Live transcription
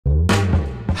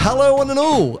Hello one and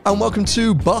all, and welcome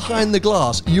to Behind the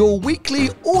Glass, your weekly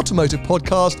automotive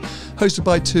podcast hosted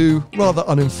by two rather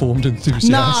uninformed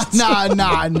enthusiasts. No.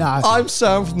 I'm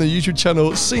Sam from the YouTube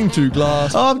channel Seen Through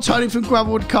Glass. I'm Tony from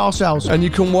Gravelwood Car Sales. And you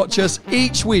can watch us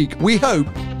each week. We hope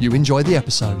you enjoy the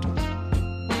episode.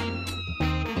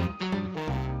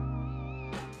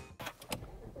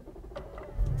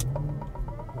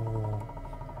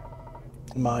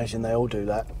 Amazing, they all do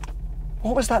that.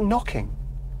 What was that knocking?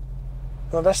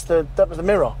 Well, that was the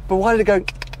mirror. But why did it go?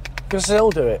 Because they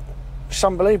all do it. It's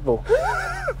unbelievable.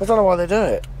 I don't know why they do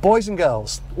it. Boys and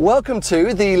girls, welcome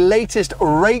to the latest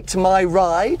Rate My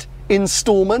Ride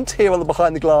installment here on the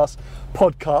Behind the Glass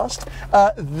podcast.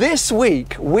 This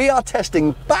week, we are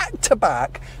testing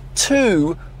back-to-back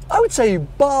two, I would say,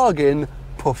 bargain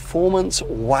performance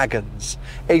wagons.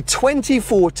 A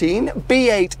 2014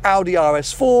 B8 Audi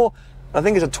RS4, I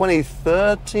think it's a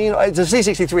 2013, it's a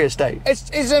C63 estate.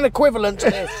 It's an equivalent to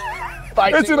this.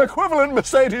 It's an equivalent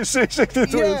Mercedes C63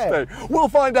 estate. We'll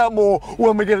find out more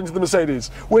when we get into the Mercedes.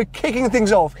 We're kicking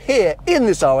things off here in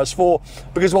this RS4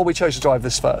 because, well, we chose to drive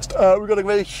this first. We've got to give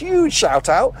a huge shout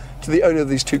out to the owner of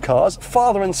these two cars,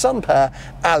 father and son pair,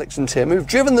 Alex and Tim, who've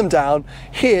driven them down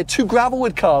here to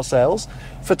Gravelwood Car Sales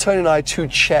for Tony and I to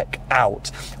check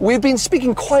out. We've been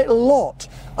speaking quite a lot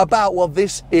about, well,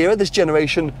 this era, this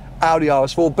generation Audi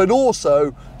RS4, but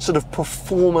also sort of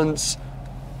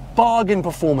bargain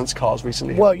performance cars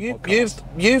recently. Well, you've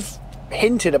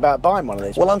hinted about buying one of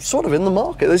these. Well, I'm sort of in the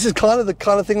market. This is kind of the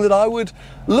kind of thing that I would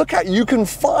look at. You can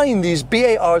find these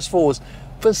B8 RS4s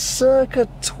for circa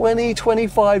 20,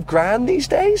 25 grand these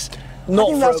days.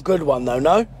 Not for a good one though,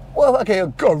 no? Well, okay,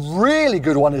 a really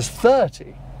good one is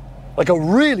 30. Like a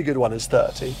really good one is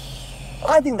 30.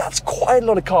 I think that's quite a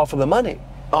lot of car for the money.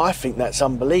 I think that's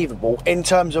unbelievable. In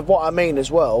terms of what I mean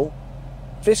as well,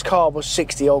 if this car was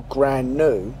 60 odd grand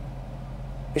new,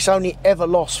 it's only ever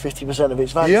lost 50% of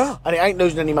its value. Yeah. And it ain't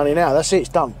losing any money now. That's it, it's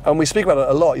done. And we speak about it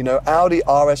a lot, you know, Audi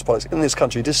RS products in this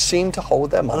country just seem to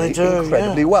hold their money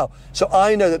incredibly well. So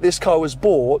I know that this car was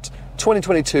bought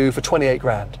 2022 for 28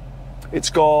 grand. It's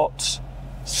got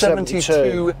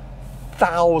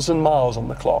 72,000 miles on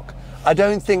the clock. I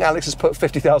don't think Alex has put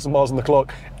 50,000 miles on the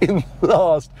clock in the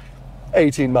last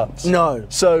 18 months. No.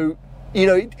 So, you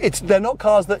know, they're not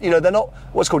cars that, you know, they're not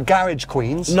what's called garage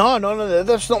queens. No,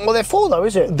 that's not what they're for though,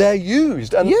 is it? They're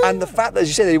used. And the fact that, as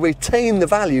you say, they retain the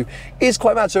value is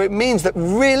quite mad. So it means that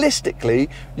realistically,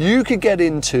 you could get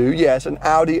into, yes, an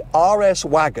Audi RS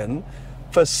wagon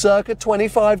for circa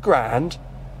 25 grand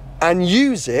and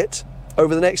use it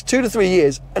over the next 2 to 3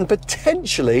 years and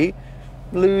potentially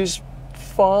lose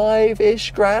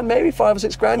 5-ish grand, maybe 5 or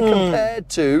 6 grand compared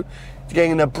to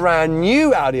getting a brand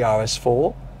new Audi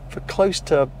RS4 for close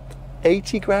to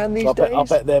 80 grand these days. I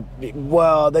bet they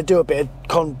do a bit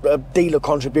of dealer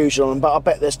contribution on them, but I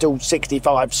bet they're still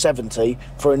 65, 70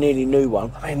 for a nearly new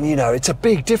one. I mean, you know, it's a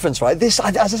big difference, right? This,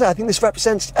 as I say, I think this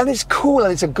represents, and it's cool,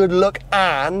 and it's a good look,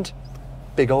 and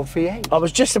big old V8. I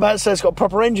was just about to say it's got a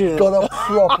proper engine in it. Got a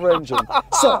proper engine.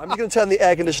 So I'm just going to turn the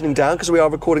air conditioning down because we are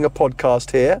recording a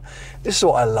podcast here. This is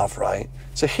what I love, right?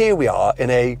 So here we are in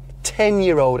a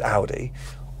 10-year-old Audi.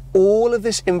 All of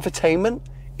this infotainment,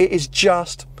 it is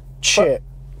just shit.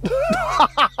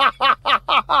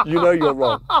 You know you're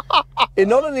wrong. It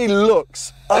not only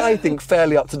looks, I think,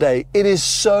 fairly up to date, it is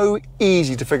so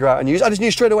easy to figure out and use. I just knew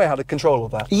straight away how to control all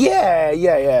that.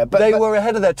 Yeah. But they were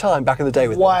ahead of their time back in the day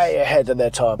with way ahead of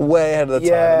their time. Way ahead of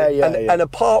their time. Yeah. And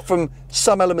apart from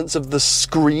some elements of the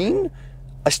screen,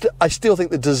 I still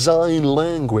think the design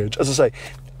language, as I say,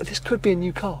 this could be a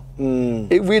new car.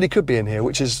 It really could be in here,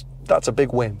 that's a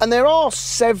big win. And there are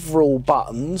several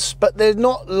buttons, but they're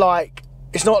not like,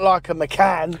 it's not like a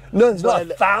Macan. No, there's not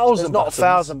 1,000 buttons. There's not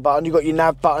 1,000 buttons. You've got your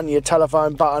nav button, your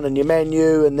telephone button, and your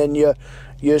menu, and then your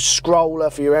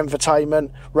scroller for your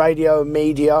entertainment, radio and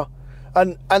media,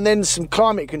 and then some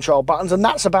climate control buttons, and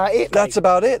that's about it. That's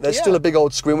about it. There's still a big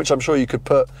old screen, which I'm sure you could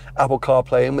put Apple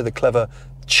CarPlay in with a clever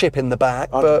chip in the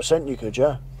back. 100% you could,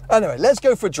 yeah. Anyway, let's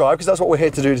go for a drive, because that's what we're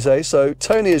here to do today. So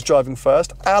Tony is driving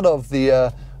first out of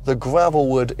the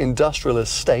Gravelwood Industrial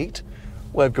Estate.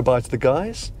 Wave goodbye to the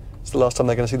guys. It's the last time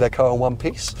they're going to see their car in one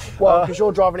piece. Well, because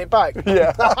you're driving it back.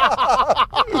 Yeah.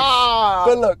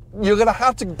 But look, you're going to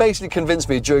have to basically convince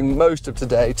me during most of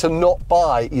today to not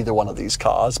buy either one of these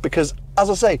cars, because, as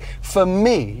I say, for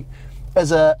me,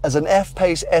 as an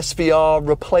F-Pace SVR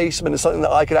replacement is something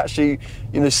that I could actually,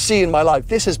 you know, see in my life.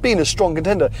 This has been a strong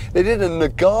contender. They did a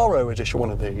Nagaro edition, one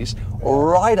of these,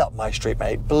 right up my street,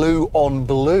 mate. Blue on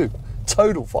blue,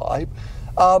 total vibe.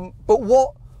 But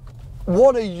what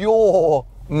are your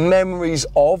memories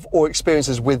of or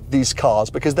experiences with these cars?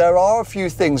 Because there are a few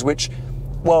things which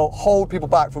well, hold people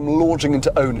back from launching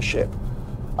into ownership?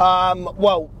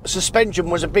 Well, suspension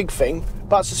was a big thing,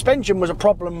 but suspension was a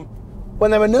problem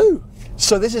when they were new.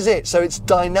 So this is it. So it's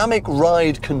dynamic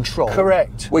ride control.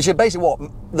 Correct. Which are basically what?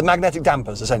 The magnetic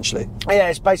dampers, essentially. Yeah,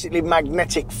 it's basically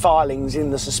magnetic filings in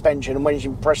the suspension, and when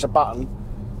you press a button,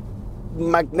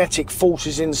 magnetic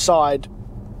forces inside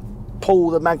pull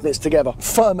the magnets together.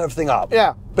 Firm everything up.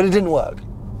 Yeah. But it didn't work.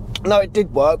 No, it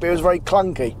did work, but it was very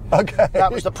clunky. Okay.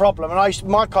 That was the problem, and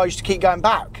my car used to keep going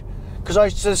back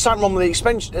because there's something wrong with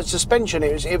the suspension.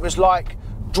 It was like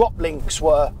drop links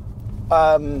were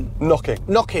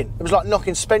knocking. It was like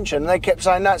knocking suspension, and they kept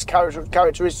saying that's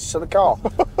characteristics of the car.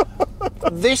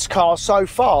 This car so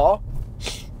far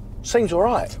seems all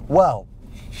right. Well,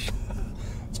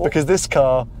 it's because this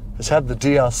car has had the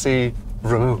DRC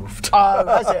removed. Oh,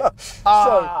 has it?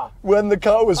 So when the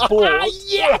car was bought,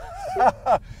 yeah.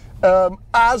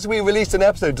 as we released an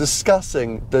episode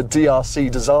discussing the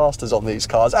DRC disasters on these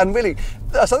cars, and really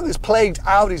something that's plagued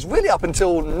Audis really up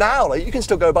until now. Like, you can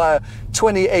still go buy a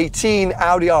 2018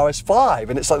 Audi RS4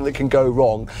 and it's something that can go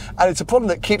wrong, and it's a problem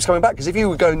that keeps coming back, because if you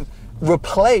were going to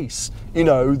replace, you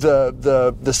know,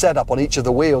 the setup on each of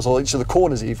the wheels or each of the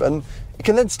corners even, it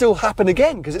can then still happen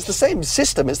again, because it's the same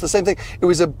system, it's the same thing. It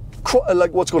was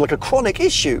like what's called like a chronic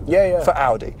issue for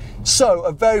Audi. So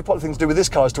a very popular thing to do with this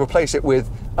car is to replace it with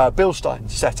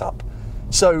Bilstein's setup.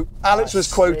 So Alex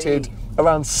was quoted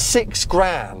around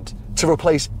 £6,000 to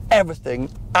replace everything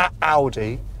at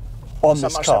Audi on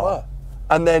this car,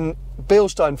 and then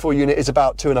Bilstein full unit is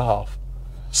about 2.5.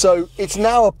 So it's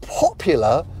now a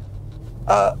popular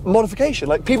modification.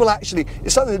 Like, people actually,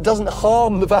 it's something that doesn't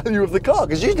harm the value of the car,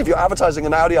 because usually if you're advertising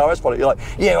an Audi RS product, you're like,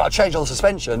 yeah, well, I'll change all the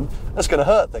suspension, that's going to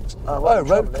hurt things.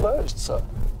 Road closed, sir.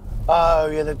 Oh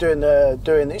yeah, they're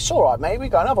doing it's all right, mate, we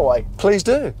go another way. Please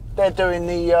do. They're doing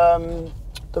the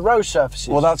road surfaces.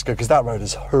 Well, that's good, because that road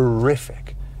is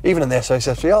horrific. Even in the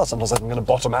C63, sometimes I'm going to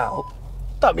bottom out.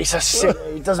 Don't be so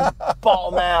silly, it doesn't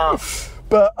bottom out.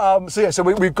 But so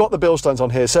we've got the Bilsteins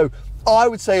on here. So I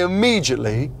would say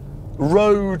immediately,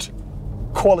 road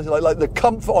quality, like the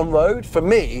comfort on road, for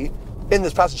me, in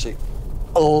this passenger seat,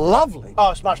 lovely.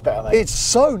 Oh, it's much better, mate. It's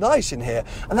so nice in here.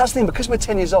 And that's the thing, because we're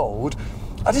 10 years old,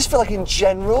 I just feel like in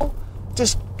general,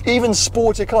 just even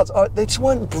sporty cars, they just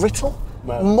weren't brittle.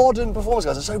 No. Modern performance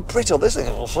cars are so brittle. This thing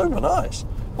is super nice.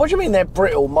 What do you mean they're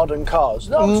brittle, modern cars?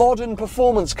 No, modern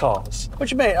performance cars. What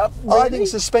do you mean? Really? I think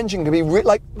suspension can be,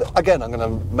 like, again, I'm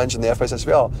going to mention the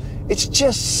FSSVR. It's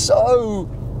just so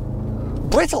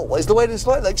brittle is the way to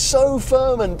describe it, like so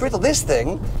firm and brittle. This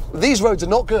thing, these roads are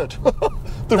not good.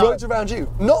 The roads around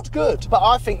you, not good. But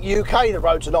I think UK, the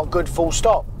roads are not good, full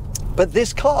stop. But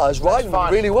this car is riding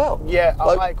really well. Yeah,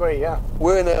 like, I agree, yeah.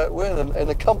 We're in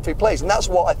a comfy place, and that's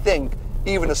what I think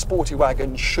even a sporty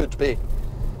wagon should be.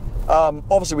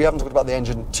 Obviously, we haven't talked about the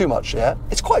engine too much yet.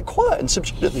 It's quite quiet and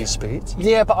subdued at these speeds.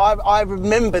 Yeah, but I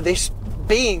remember this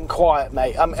being quiet,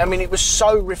 mate. I mean, it was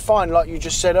so refined, like you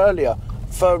just said earlier.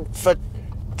 For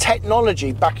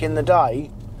technology back in the day,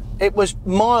 it was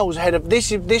miles ahead of this.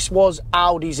 This was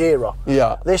Audi's era.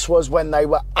 Yeah. This was when they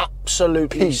were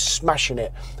absolutely smashing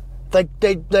it.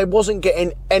 They wasn't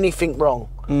getting anything wrong.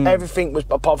 Everything was,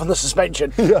 apart from the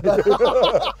suspension. They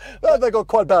got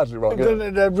quite badly wrong.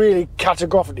 They really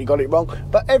categorically got it wrong.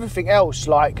 But everything else,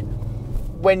 like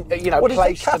when what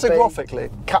place categorically?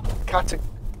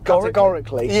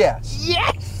 Categorically. Yes.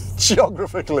 Yes.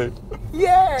 Geographically.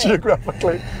 Yeah.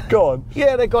 Geographically. Go on.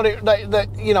 Yeah, they got it.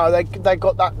 They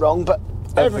got that wrong. But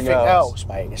everything else,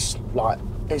 mate, it's like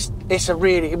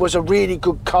it was a really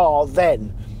good car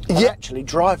then. I'm actually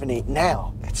driving it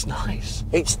now. It's nice.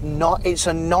 It's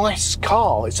a nice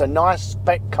car. It's a nice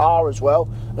spec car as well.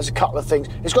 There's a couple of things.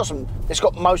 It's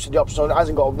got most of the options on it. It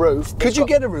hasn't got a roof. Could you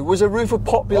get a roof? Was a roof a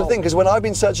popular thing? Because when I've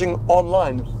been searching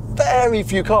online, very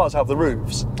few cars have the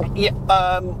roofs. Yeah.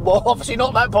 Well, obviously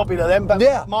not that popular then, but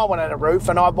my one had a roof,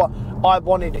 and I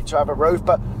wanted it to have a roof,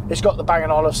 but it's got the Bang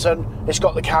 & Olufsen, it's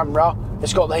got the camera,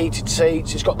 it's got the heated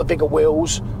seats, it's got the bigger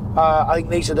wheels. I think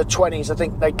these are the 20s. I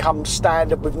think they come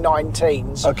standard with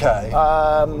 19s. Okay.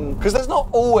 Because there's not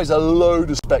always a load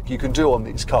of spec you can do on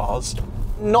these cars.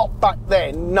 Not back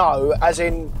then, no. As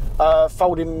in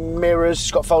folding mirrors.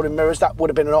 It's got folding mirrors. That would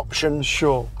have been an option.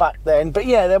 Sure. Back then, but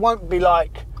yeah, there won't be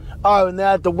like. Oh, and they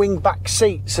had the wing back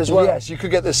seats as well. Yes, you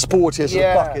could get the sportiest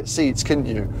bucket seats, couldn't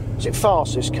you? Is it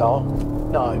fast, this car?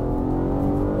 No.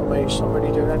 I mean, it's not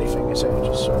really doing anything, is it?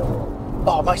 Just.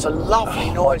 Oh, it makes a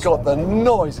lovely noise. Oh my God, the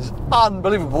noise is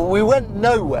unbelievable. We went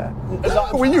nowhere.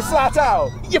 Were you flat out?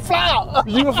 You're flat out.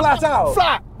 You were flat out?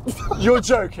 Flat. You're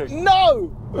joking.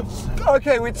 No.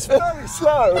 Okay, it's very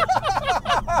slow.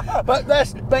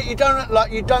 But you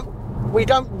don't we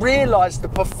don't realise the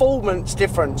performance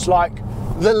difference. Like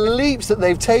the leaps that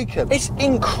they've taken. It's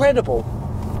incredible.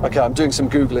 Okay, I'm doing some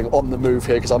Googling on the move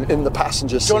here because I'm in the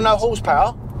passenger seat. Do you want to know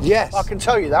horsepower? Yes. I can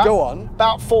tell you that. Go on.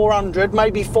 About 400,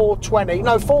 maybe 420.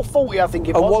 No, 440 I think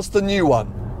it was. And what's the new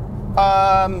one?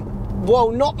 Well,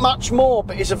 not much more,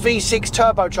 but it's a V6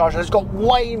 turbocharger. It's got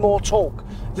way more torque.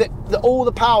 All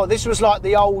the power, this was like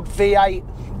the old V8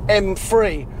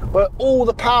 M3, where all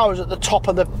the power is at the top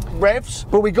of the revs.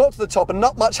 But we got to the top and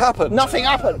not much happened. Nothing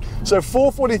happened. So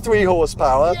 443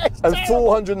 horsepower and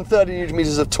terrible. 430 newton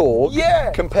meters of torque,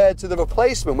 compared to the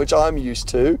replacement, which I'm used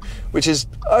to, which is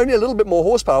only a little bit more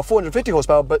horsepower, 450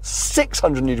 horsepower, but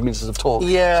 600 newton meters of torque.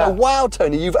 Yeah. So wow,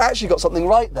 Tony, you've actually got something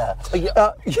right there.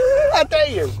 How dare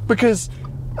you? Because,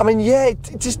 I mean, yeah,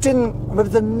 it just didn't,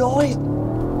 with the noise.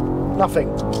 Nothing.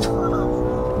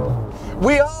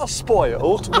 We are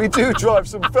spoiled. We do drive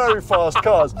some very fast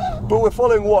cars, but we're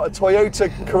following what, a Toyota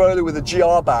Corolla with a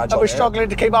GR badge on We're it. struggling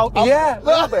to keep up. Yeah, a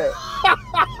little bit.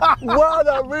 Wow,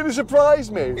 that really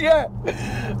surprised me. Yeah.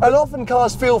 And often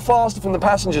cars feel faster from the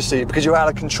passenger seat because you're out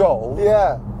of control.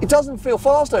 Yeah. It doesn't feel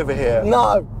fast over here.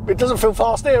 No, it doesn't feel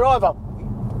fast here either.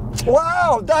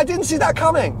 Wow, I didn't see that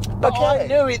coming. But Okay. I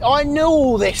knew it. I knew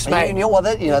all this, mate. You know what?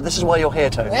 This is why you're here,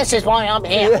 Tony. This is why I'm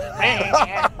here.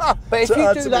 But if To you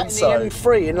add do some that insight. in the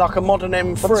M3, in like a modern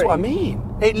M3, That's what I mean.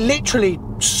 it literally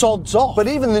sods off. But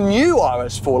even the new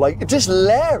RS4, like, it's just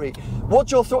leery.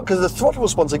 What's your thought? Because the throttle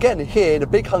response, again, here in a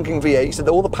big hunking V8, you said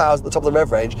that all the power's at the top of the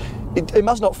rev range, it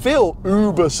must not feel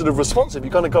uber sort of responsive.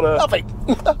 You kind of got to... Nothing.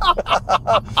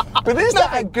 But is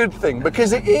that a good thing?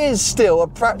 Because it is still a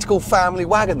practical family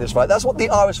wagon, this, right? That's what the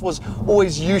RS was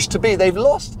always used to be. They've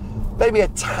lost maybe a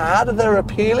tad of their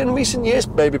appeal in recent years,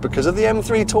 maybe because of the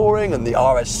M3 Touring and the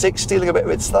RS6 stealing a bit of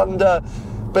its thunder.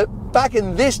 But back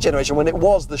in this generation, when it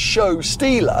was the show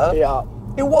stealer,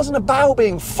 it wasn't about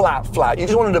being flat. You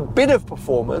just wanted a bit of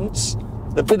performance,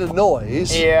 a bit of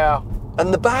noise,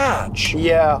 and the badge.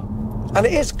 Yeah. And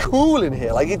it is cool in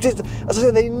here. Like, it just, as I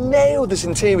said, they nailed this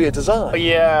interior design.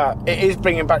 Yeah, it is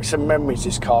bringing back some memories,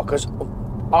 this car, because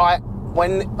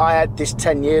when I had this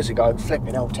 10 years ago,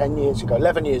 flipping hell, 10 years ago,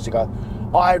 11 years ago,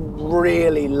 I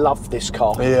really loved this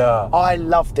car. Yeah. I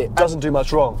loved it. Doesn't do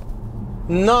much wrong.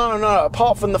 No,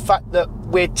 apart from the fact that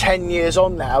we're 10 years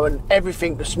on now and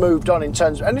everything that's moved on in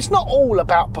terms of, and it's not all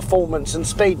about performance and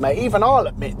speed, mate, even I'll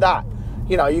admit that.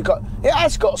 You know, it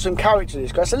has got some character,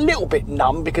 this car. It's a little bit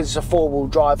numb because it's a four-wheel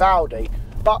drive Audi,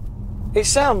 but it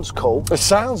sounds cool. It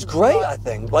sounds great, I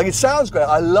think. Like, it sounds great.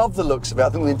 I love the looks of it. I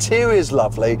think the interior is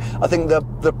lovely. I think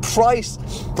the price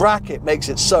bracket makes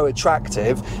it so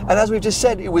attractive. And as we've just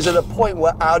said, it was at a point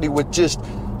where Audi were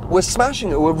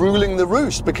smashing it, were ruling the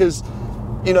roost, because,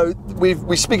 you know,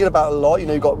 we're speaking about a lot. You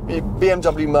know, you've got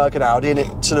BMW, Merc and Audi, and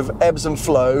it sort of ebbs and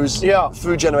flows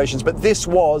through generations. But this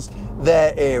was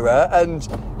their era, and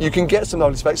you can get some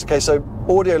lovely specs. Okay, so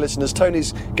audio listeners,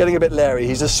 Tony's getting a bit leery.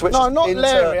 He's just switched. No, I'm not into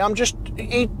leery. I'm just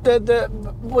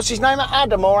what's his name?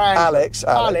 Adam or Andy? Alex.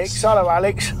 Hello,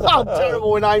 Alex. I'm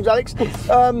terrible with names, Alex.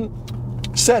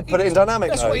 Said put it in dynamic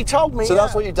mode. That's what he told me. So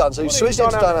that's what you've done. So you've switched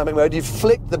into dynamic mode. You've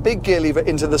flicked the big gear lever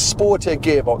into the sportier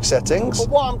gearbox settings. But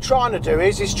what I'm trying to do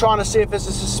is trying to see if there's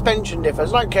a suspension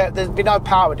difference. I don't care. There's be no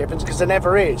power difference because there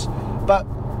never is. But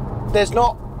there's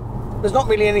not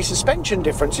really any suspension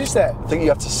difference, is there? I think you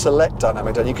have to select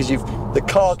dynamic, don't you? Because the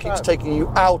car keeps taking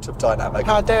you out of dynamic.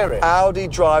 How dare it? Audi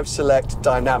Drive Select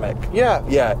Dynamic. Yeah.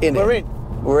 Yeah,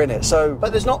 We're in it. So.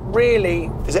 But there's not really.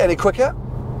 Is it any quicker?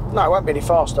 No, it won't be any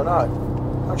faster. No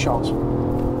chance.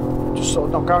 Just sort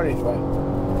of not going anywhere.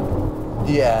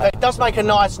 Yeah. It does make a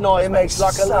nice noise. It makes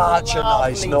like such a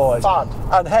nice noise. Fun.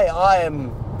 And hey, I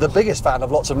am the biggest fan of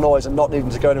lots of noise and not needing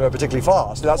to go anywhere particularly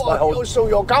fast. That's my whole. It's all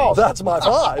your cars. That's my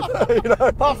vibe. You know?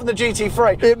 Apart from the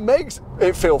GT3, it makes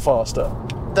it feel faster.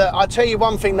 I tell you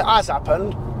one thing that has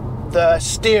happened: the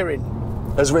steering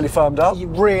has really firmed up.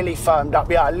 Really firmed up.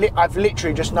 Yeah, I've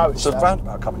literally just noticed. There's a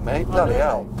roundabout coming, mate. Bloody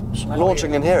hell.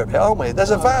 Launching in here a bit, aren't we?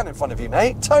 There's a van in front of you,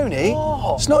 mate. Tony,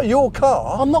 it's not your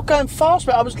car. I'm not going fast,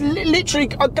 but I was literally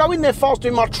going there fast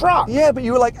in my truck. Yeah, but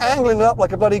you were like angling it up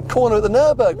like a bloody corner at the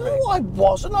Nürburgring. No, I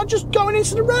wasn't. I'm just going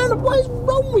into the roundabout. What is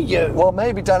wrong with you? Well,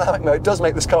 maybe dynamic mode does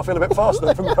make this car feel a bit faster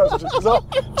than from the passenger, because I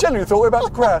genuinely thought we were about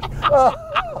to crash.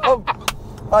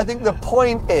 I think the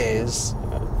point is,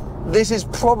 this is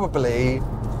probably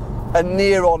a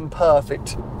near-on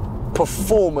perfect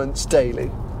performance daily.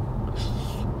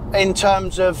 In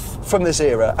terms of? From this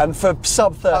era, and for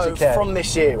sub 30k. Oh, from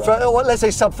this era. Let's say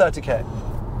sub 30k.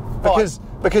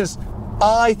 Because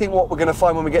I think what we're going to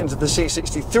find when we get into the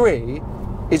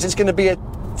C63 is it's going to be a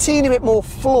teeny bit more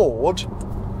flawed,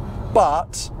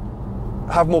 but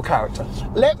have more character.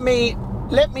 Let me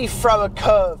throw a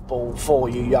curveball for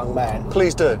you, young man.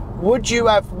 Please do. Would you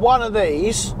have one of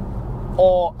these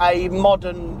or a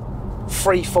modern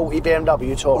 340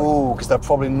 BMW Touring? Ooh, because they're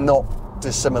probably not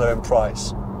dissimilar in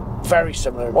price. Very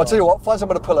similar. Well, I'll tell you what, find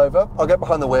somewhere to pull over, I'll get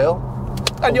behind the wheel.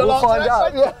 And you'll find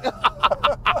out. Yeah.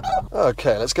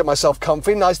 Okay, let's get myself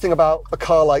comfy. Nice thing about a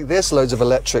car like this, loads of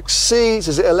electric seats.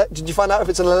 Is it did you find out if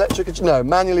it's an electric? No,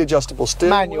 manually adjustable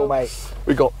steering Manual, wheel. mate.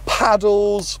 We've got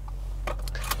paddles.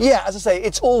 Yeah, as I say,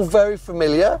 it's all very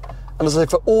familiar. And as I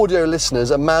say, for audio listeners,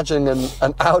 imagining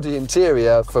an Audi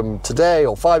interior from today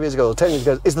or 5 years ago or 10 years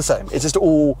ago is the same. It just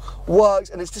all works,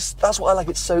 and it's just, that's why I like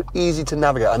it, so easy to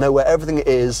navigate. I know where everything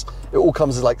is. It all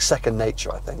comes as like second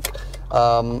nature, I think.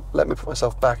 Let me put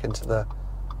myself back into the,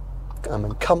 I'm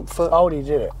in comfort. Oh, you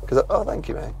did it. Oh, thank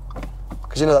you, mate.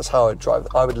 Because you know that's how I would drive.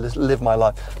 I would live my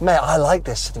life. Mate, I like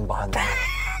this sitting behind me.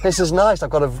 This is nice.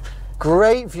 I've got a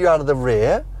great view out of the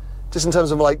rear, just in terms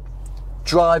of like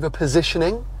driver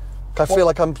positioning. I feel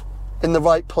like I'm in the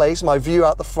right place. My view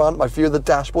out the front, my view of the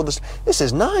dashboard. This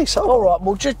is nice. All right,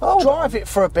 well, just drive it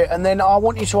for a bit, and then I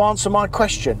want you to answer my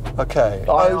question. Okay.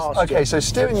 Okay, so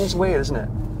steering is weird, isn't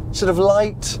it? Sort of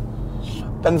light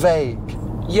and vague.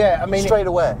 Yeah, I mean... Straight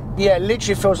away. Yeah, it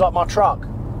literally feels like my truck.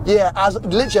 Yeah,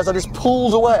 literally as I just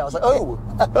pulled away, I was like,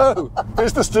 oh,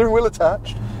 there's the steering wheel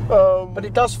attached. But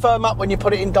it does firm up when you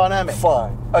put it in dynamic.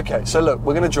 Fine. Okay, so look,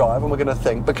 we're going to drive and we're going to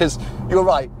think, because you're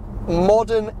right.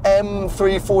 Modern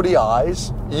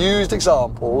M340i's, used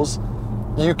examples,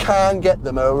 you can get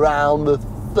them around the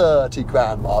 30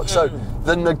 grand mark. So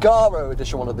the Nagaro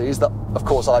edition one of these, that of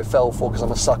course I fell for because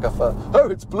I'm a sucker for, oh,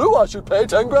 it's blue, I should pay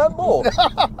 10 grand more,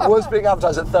 was being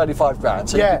advertised at 35 grand.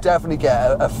 So you could definitely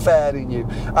get a fairly new.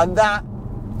 And that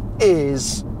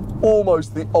is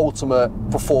almost the ultimate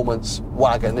performance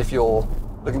wagon if you're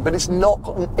looking, but it's not,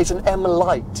 it's an M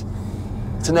Lite.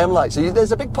 It's an M Lite. So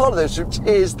there's a big part of this, which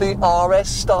is the RS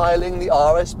styling, the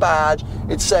RS badge.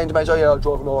 It's saying to me, oh yeah, I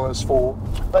drive an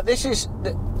RS4. But this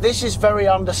is very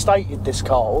understated, this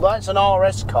car. Although it's an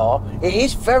RS car, it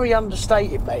is very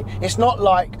understated, mate. It's not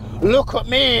like, look at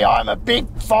me, I'm a big,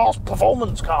 fast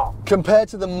performance car. Compared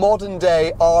to the modern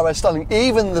day RS styling,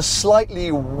 even the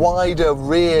slightly wider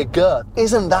rear girth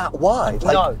isn't that wide.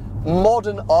 Like, no.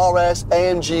 Modern RS,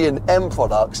 AMG and M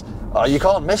products, you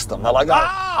can't miss them. They're like,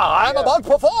 I'm about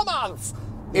performance.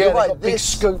 Yeah, they've got big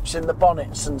scoops in the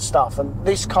bonnets and stuff, and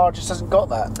this car just hasn't got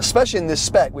that. Especially in this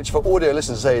spec, which for audio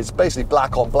listeners say is basically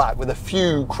black on black with a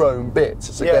few chrome bits.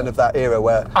 It's again of that era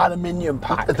where... Aluminium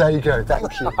pack. There you go, thank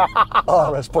you.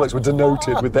 RS products were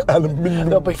denoted with the aluminium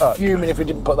They'll be pack. fuming if we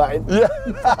didn't put that in. Yeah.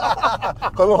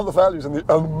 Got a lot of the values in the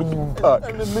aluminium pack.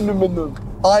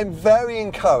 I'm very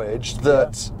encouraged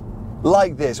that...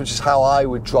 like this, which is how I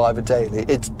would drive a daily.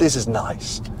 This is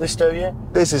nice. This do you?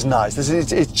 This is nice.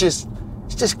 It's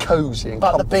just cozy and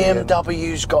But the comfy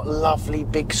BMW's got lovely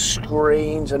big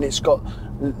screens, and it's got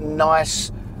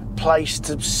nice place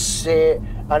to sit,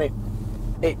 and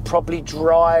it probably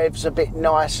drives a bit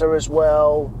nicer as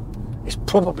well. It's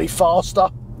probably faster.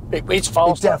 It's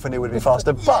faster. It definitely would be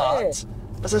faster, but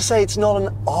as I say, it's not an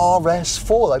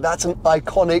RS4. Like, that's an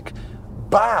iconic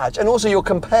badge, and also you're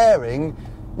comparing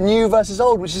new versus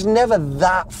old, which is never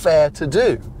that fair to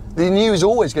do. The new is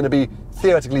always going to be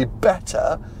theoretically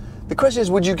better. The question is,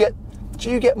 do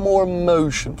you get more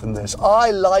emotion from this?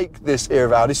 I like this era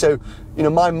of Audi. So, you know,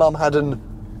 my mum had an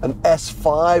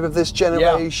S5 of this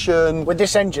generation. Yeah. With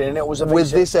this engine, and it was a V6.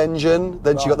 With this engine,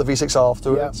 then she got the V6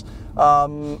 afterwards.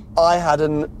 Yeah. I had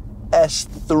an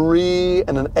S3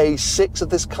 and an A6 of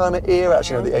this kind of era.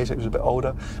 Actually, no, the A6 was a bit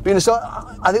older. But, you know, so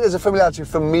I think there's a familiarity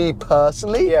for me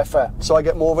personally. Yeah, fair. So I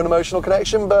get more of an emotional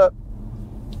connection. But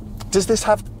does this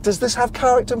have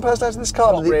character and personality in this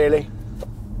car? Not really.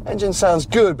 Engine sounds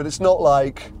good, but it's not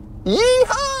like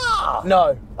yeehaw.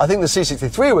 No. I think the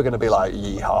C63 we're going to be like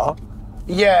yeehaw.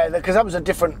 Yeah, because that was a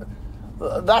different.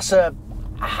 That's a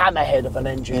hammerhead of an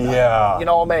engine. Yeah. You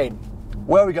know what I mean?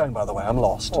 Where are we going, by the way? I'm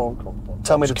lost. Oh,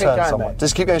 tell me to turn somewhere.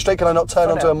 Just keep going straight. Can I not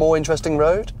turn onto a more interesting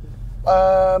road?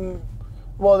 Well,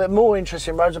 the more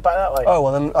interesting roads are back that way. Oh,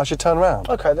 well then I should turn around.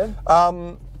 Okay then.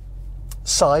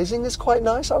 Sizing is quite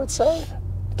nice, I would say.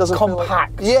 Doesn't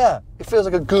compact. Feel like, yeah, it feels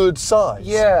like a good size.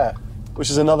 Yeah. Which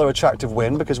is another attractive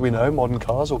win, because we know modern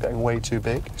cars are getting way too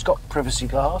big. It's got privacy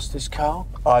glass, this car.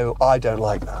 I don't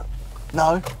like that.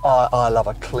 No? I love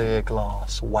a clear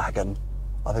glass wagon.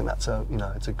 I think that's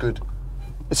it's a good...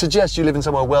 It suggests you live in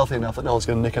somewhere wealthy enough that no one's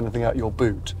going to nick anything out your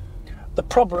boot. The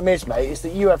problem is, mate, is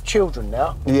that you have children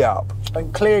now. Yeah.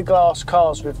 And clear glass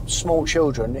cars with small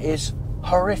children is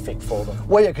horrific for them.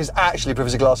 Well, yeah, because actually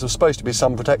privacy glass was supposed to be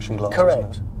some protection glass.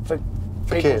 Correct.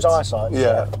 people's eyesight.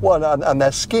 Yeah. Well, and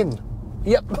their skin.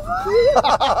 Yep.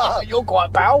 You're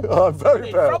quite pale. I'm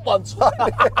very pale. Front ones.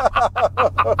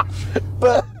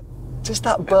 But just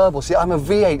that burble. See, I'm a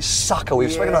V8 sucker.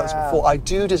 We've spoken about this before. I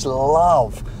do just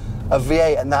love a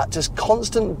V8 and that just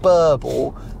constant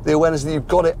burble, the awareness that you've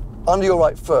got it under your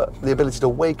right foot, the ability to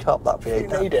wake up that V8. You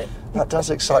need it. That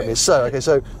does excite me. So, okay,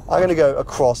 so I'm going to go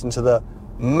across into the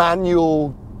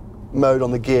manual mode on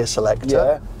the gear selector.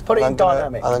 Yeah. Put it in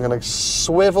dynamic. And I'm going to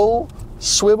swivel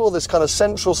this kind of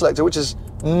central selector, which is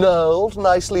knurled,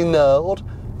 nicely knurled,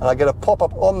 and I get a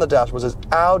pop-up on the dashboard that says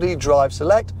Audi Drive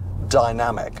Select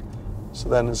Dynamic. So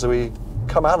then as we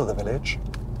come out of the village,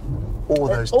 all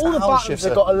the buttons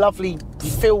have got a lovely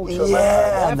feel to them.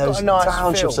 Yeah, and those nice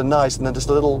downshifts are nice, and then just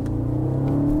a little...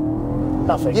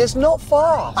 Nothing. Yeah, it's not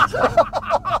fast.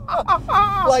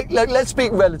 like, let's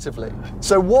speak relatively.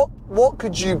 So what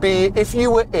could you be if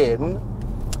you were in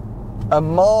a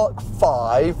Mark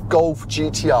V Golf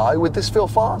GTI? Would this feel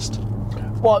fast?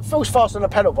 Well, it feels fast on a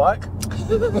pedal bike.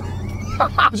 Do you know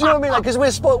what I mean? Like, because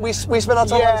we're spoiled, we spend our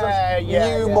time on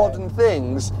new modern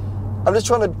things. I'm just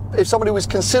trying to, if somebody was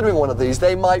considering one of these,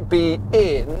 they might be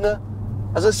in,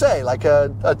 as I say, like a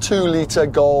 2-litre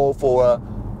Golf or a,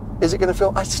 is it going to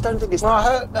feel, I just don't think it's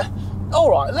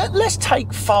all right, let's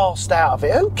take fast out of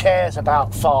it. Who cares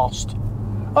about fast?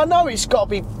 I know it's got to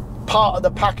be part of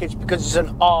the package because it's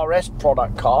an RS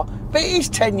product car, but it is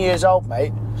 10 years old,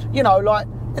 mate. You know, like,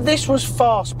 this was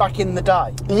fast back in the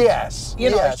day. Yes.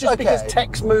 You know, it's just because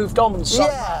tech's moved on so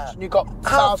much and you've got...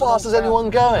 How fast is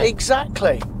anyone going?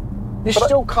 Exactly. You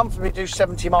still comfortably do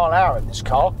 70 mile an hour in this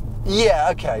car. Yeah,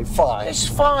 okay, fine. It's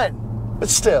fine. But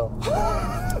still.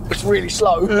 It's really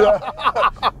slow.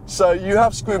 So you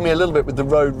have screwed me a little bit with the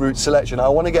road route selection. I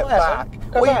want to get back.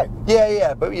 Go back.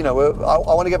 Yeah, but you know,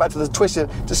 I want to get back to the twisted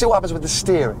to see what happens with the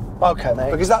steering. Okay, mate.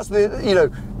 Because that's the, you know,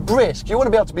 brisk. You want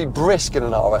to be able to be brisk in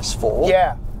an RS4.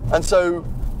 Yeah. And so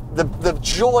the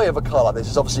joy of a car like this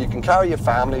is obviously you can carry your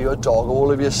family, your dog,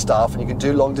 all of your stuff, and you can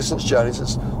do long distance journeys.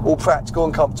 It's all practical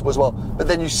and comfortable as well. But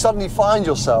then you suddenly find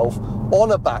yourself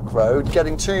on a back road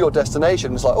getting to your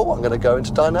destination. It's like, oh, I'm going to go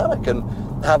into dynamic and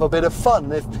have a bit of fun.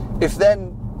 If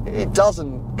then it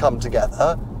doesn't come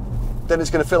together, then it's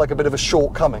going to feel like a bit of a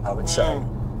shortcoming, I would say.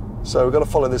 So we've got to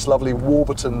follow this lovely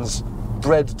Warburton's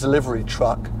bread delivery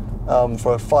truck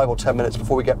for 5 or 10 minutes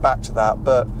before we get back to that.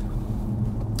 But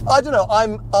I don't know,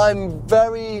 I'm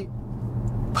very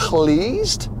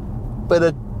pleased, but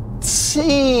a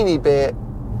teeny bit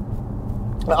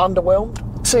underwhelmed.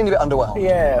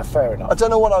 Yeah, fair enough. I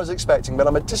don't know what I was expecting, but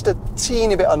I'm just a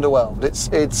teeny bit underwhelmed.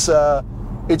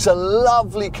 It's a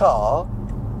lovely car,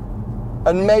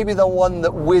 and maybe the one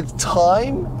that with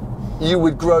time you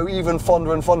would grow even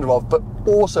fonder and fonder of. But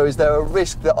also, is there a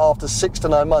risk that after 6 to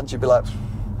 9 months you'd be like,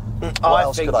 what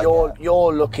else could I get?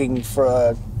 You're looking for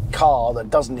a car that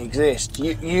doesn't exist.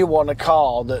 You want a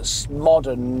car that's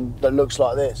modern that looks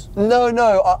like this. No,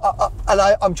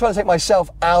 I'm trying to take myself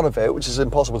out of it, which is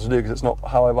impossible to do because it's not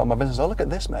how I run my business. Oh, look at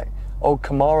this, mate. Old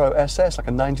Camaro SS, like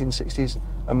a 1960s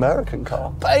American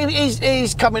car. But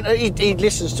he's coming, he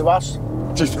listens to us.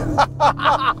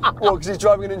 Well, because he's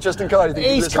driving an interesting car.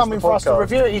 He's coming for us to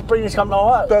review it. He's bringing his company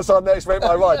on. That's our next Rate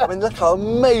My Ride. I mean, look how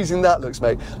amazing that looks,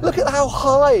 mate. Look at how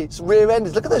high its rear end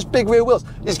is. Look at those big rear wheels.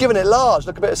 He's giving it large.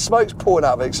 Look, a bit of smoke's pouring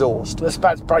out of exhaust. It's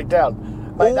about to break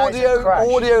down. Mate,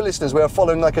 audio listeners, we are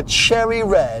following like a cherry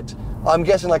red, I'm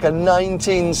guessing like a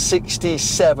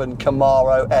 1967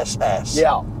 Camaro SS.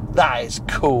 Yeah. That is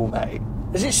cool, mate.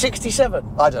 Is it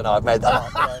 67? I don't know, I've made that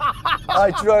up.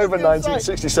 I drove a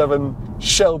 1967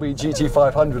 Shelby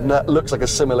GT500 and that looks like a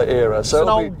similar era. So it's an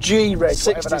old G-Reg.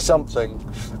 60-something.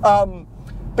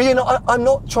 But you know, I'm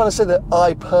not trying to say that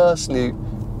I personally,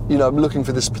 you know, I'm looking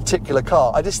for this particular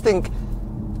car. I just think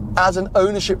as an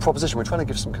ownership proposition, we're trying to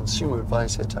give some consumer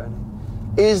advice here, Tony.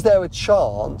 Is there a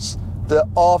chance that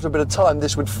after a bit of time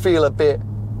this would feel a bit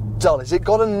dull? Has it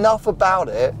got enough about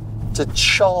it to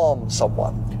charm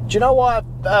someone? Do you know why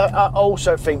I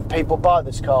also think people buy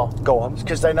this car? Go on. It's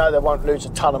because they know they won't lose a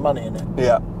ton of money in it.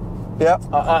 Yeah. Yeah.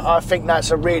 I think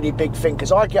that's a really big thing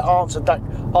because I get asked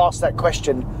that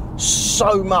question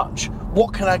so much.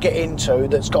 What can I get into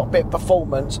that's got a bit of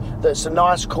performance, that's a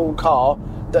nice, cool car,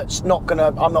 that's I'm not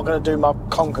gonna do my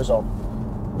conkers on?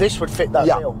 This would fit that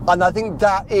bill. And I think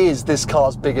that is this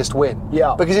car's biggest win.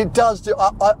 Yeah. Because it does do,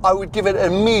 I would give it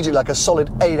immediately like a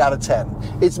solid 8 out of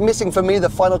 10. It's missing for me the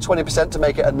final 20% to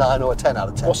make it a 9 or a 10 out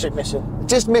of 10. What's it missing?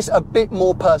 Just miss a bit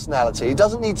more personality. It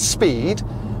doesn't need speed,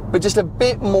 but just a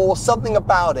bit more, something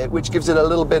about it which gives it a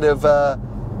little bit of,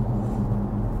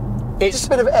 just a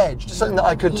bit of edge, just something that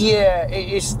I could... Yeah,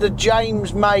 it's the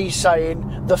James May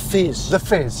saying, the fizz. The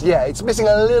fizz, yeah, it's missing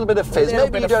a little bit of fizz.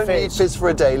 Maybe you don't need fizz for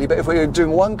a daily, but if we're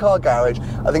doing one car garage,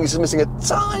 I think it's just missing a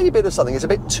tiny bit of something. It's a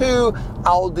bit too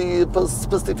Audi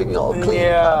specific, clean.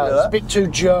 Yeah, it's a bit too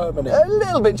German. A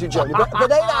little bit too German,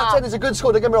 but 8 out of 10 is a good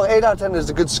score. Don't get me wrong, 8 out of 10 is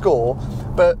a good score,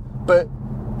 but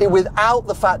without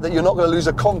the fact that you're not going to lose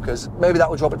a Conkers, maybe that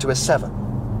would drop it to a 7.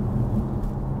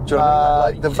 Do you know what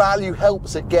I mean? Like the value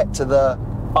helps it get to the...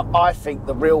 I think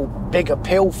the real big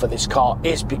appeal for this car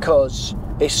is because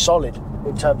it's solid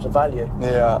in terms of value.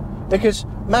 Yeah. Because,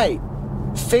 mate,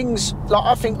 things, like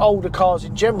I think older cars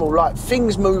in general, like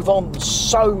things move on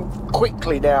so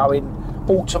quickly now in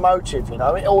automotive, you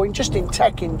know, or just in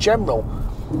tech in general.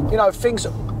 You know, things...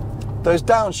 Those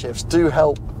downshifts do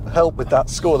help with that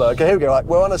score though. Okay, here we go. Like,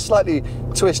 we're on a slightly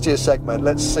twistier segment.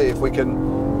 Let's see if we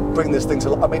can bring this thing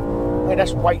to... I mean,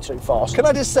 that's way too fast. Can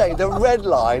I just say, the red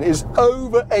line is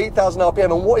over 8,000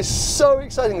 RPM, and what is so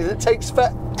exciting is it takes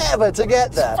forever to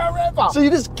get there. Forever. So you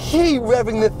just keep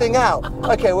revving the thing out.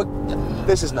 Okay, well,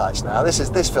 this is nice now. This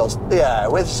feels, yeah,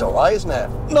 well, this is all right, isn't it?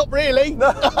 Not really.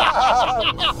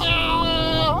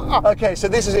 Okay, so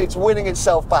it's winning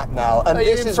itself back now, and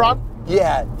this is front.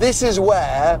 Yeah, this is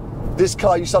where this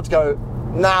car you start to go.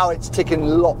 Now it's ticking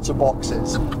lots of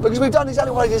boxes because we've done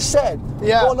exactly what I just said.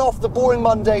 Yeah. Gone off the boring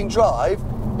mundane drive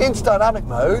into dynamic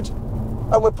mode,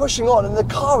 and we're pushing on, and the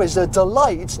car is a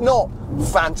delight. It's not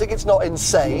frantic, it's not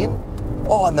insane.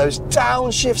 Oh, and those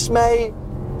downshifts, mate.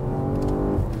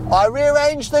 I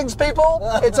rearrange things, people.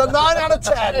 It's a 9 out of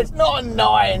 10. It's not a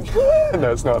 9.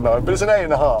 No, it's not a 9, but it's an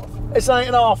 8.5. It's an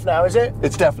 8.5 now, is it?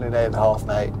 It's definitely an 8.5,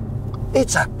 mate.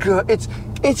 It's a good.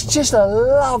 It's just a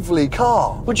lovely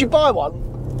car. Would you buy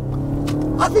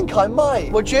one? I think I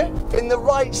might. Would you? In the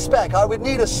right spec. I would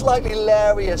need a slightly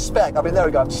lairier spec. I mean, there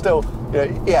we go. I'm still,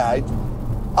 yeah.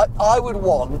 I would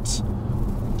want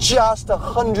just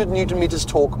 100 Newton meters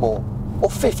torque more, or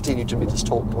 50 Newton meters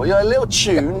torque more. You know, a little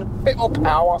tune. A bit more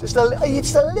power. Just a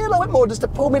little bit more, just to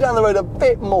pull me down the road a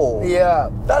bit more. Yeah.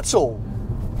 That's all.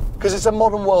 Because it's a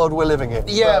modern world we're living in.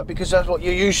 Yeah, but because that's what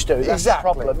you're used to. That's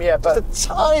exactly. the problem. Yeah, but just a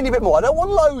tiny bit more. I don't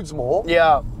want loads more.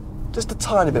 Yeah. Just a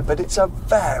tiny bit, but it's a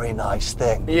very nice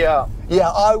thing. Yeah. Yeah,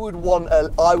 I would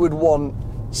want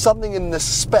something in the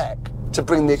spec to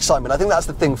bring the excitement. I think that's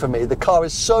the thing for me. The car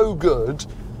is so good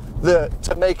that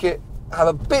to make it have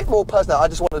a bit more personality, I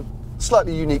just want a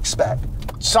slightly unique spec.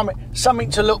 Something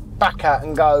to look back at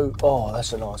and go, oh,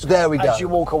 that's a nice car. There we go. As you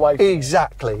walk away from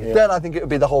exactly. Yeah. Then I think it would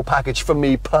be the whole package for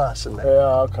me personally.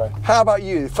 Yeah, okay. How about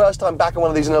you? First time back on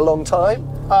one of these in a long time?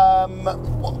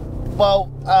 Well,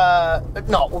 no,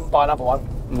 I wouldn't buy another one.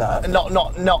 No.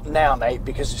 Not now, mate,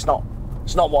 because it's not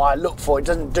what I look for. It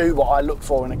doesn't do what I look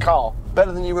for in a car.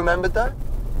 Better than you remembered though?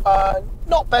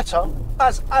 Not better,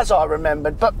 as I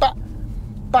remembered, but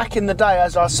back in the day,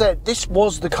 as I said, this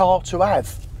was the car to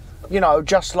have. You know,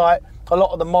 just like a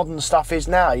lot of the modern stuff is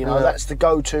now. You know, that's the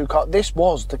go-to car. This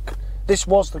was the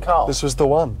car. This was the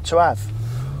one to have.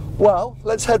 Well,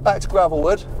 let's head back to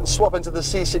Gravelwood and swap into the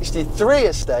C63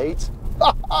 estate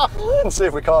and see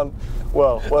if we can't.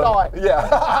 Well,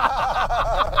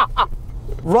 yeah.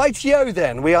 Rightio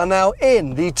then, we are now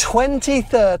in the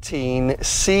 2013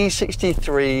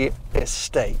 C63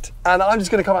 estate, and I'm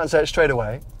just going to come out and say it straight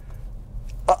away.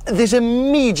 This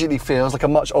immediately feels like a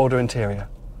much older interior.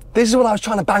 This is what I was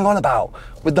trying to bang on about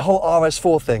with the whole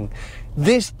RS4 thing.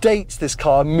 This dates this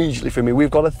car immediately for me.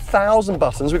 We've got 1,000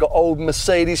 buttons. We've got old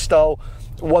Mercedes style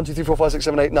 1, 2, 3, 4, 5, 6,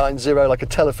 7, 8, 9, 0, like a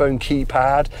telephone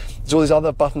keypad. There's all these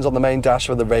other buttons on the main dash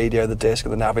for the radio, the disc,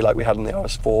 and the navi like we had on the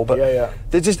RS4. But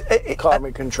they're just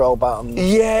climate control buttons.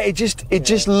 Yeah, it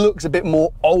just looks a bit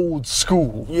more old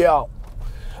school. Yeah,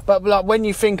 but like when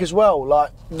you think as well,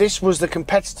 like this was the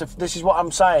competitive. This is what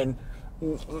I'm saying.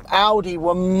 Audi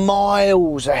were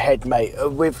miles ahead, mate,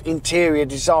 with interior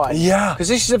design. Yeah. Because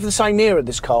this is of the same era,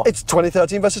 this car. It's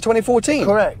 2013 versus 2014.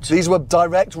 Correct. These were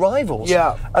direct rivals.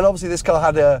 Yeah. And obviously this car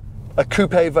had a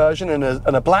coupe version and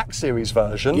a black series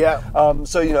version. Yeah.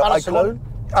 So, you know, and a saloon.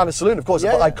 And a saloon, of course,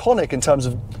 Yeah, but iconic in terms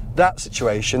of that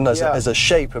situation as a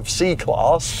shape of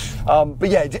C-Class. But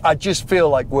yeah, I just feel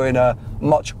like we're in a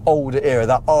much older era.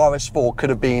 That RS4 could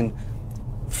have been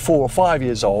 4 or 5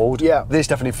 years old. Yeah. This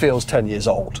definitely feels 10 years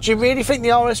old. Do you really think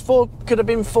the RS4 could have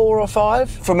been 4 or 5?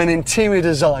 From an interior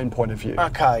design point of view.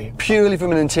 Okay. Purely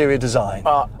from an interior design.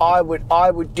 I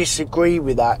would disagree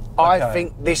with that. Okay. I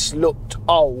think this looked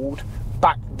old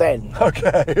back then.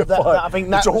 Okay, I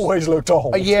think it's always looked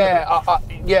old.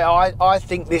 I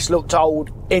think this looked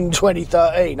old in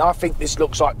 2013. I think this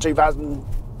looks like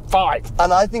 2005.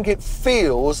 And I think it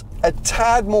feels a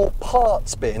tad more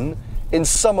parts bin in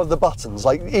some of the buttons,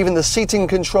 like even the seating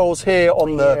controls here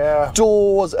on the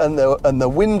doors and the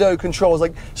window controls.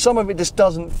 Like some of it just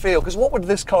doesn't feel. Because what would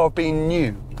this car have been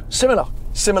new? Similar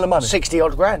money. 60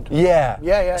 odd grand.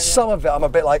 Yeah. Some of it I'm a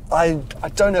bit like, I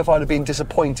don't know if I'd have been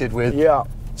disappointed with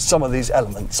some of these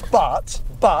elements, but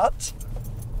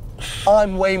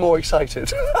I'm way more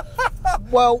excited.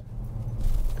 Well,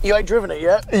 you ain't driven it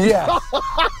yet. Yeah,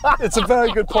 it's a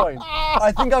very good point.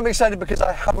 I think I'm excited because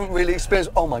I haven't really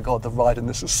experienced. Oh my god, the ride in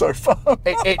this is so fun.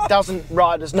 It doesn't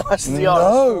ride as nice as the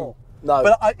RS4. No,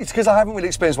 but it's because I haven't really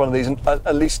experienced one of these, and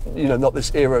at least not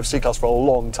this era of C-Class for a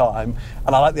long time.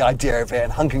 And I like the idea of it,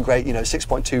 and hunking great,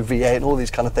 6.2 V8 and all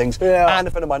these kind of things. Yeah. And a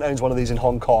friend of mine owns one of these in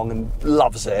Hong Kong and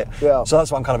loves it. Yeah. So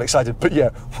that's why I'm kind of excited. But yeah,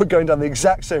 we're going down the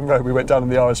exact same road we went down in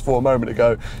the RS4 a moment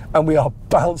ago, and we are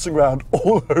bouncing around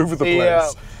all over the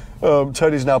place. Yeah.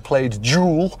 Tony's now played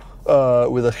Duel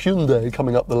with a Hyundai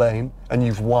coming up the lane, and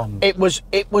you've won. It was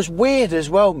weird as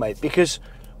well, mate, because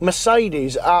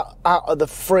Mercedes, out of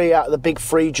the big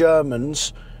three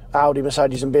Germans, Audi,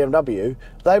 Mercedes and BMW,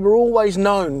 they were always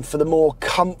known for the more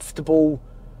comfortable,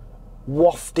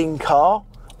 wafting car.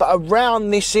 But around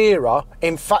this era,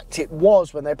 in fact it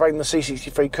was when they bring the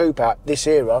C63 Coupe out, this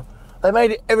era, they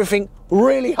made everything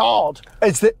really hard.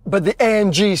 But the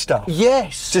AMG stuff,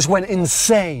 yes, just went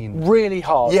insane. Really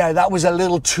hard. Yeah, that was a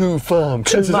little too firm.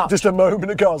 Too much. Just a moment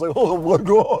ago, I was like, oh my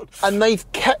god. And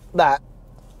they've kept that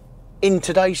in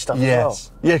today's stuff as well.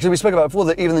 Yeah, because we spoke about before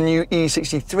that even the new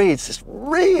E63, it's just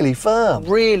really firm.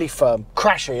 Really firm.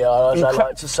 Crashy, as I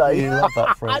like to say. You love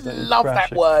that phrase. I love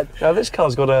that word. Now this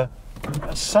car's got a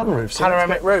sunroof.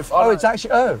 Panoramic roof. Oh, it's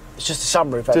actually, it's just a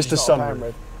sunroof. Just a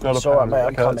sunroof. Not a panoramic. Mate,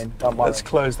 I'm coming, don't worry. Let's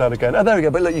close that again. Oh, there we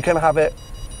go, but look, you can have it.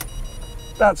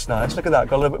 That's nice, look at that,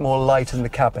 got a little bit more light in the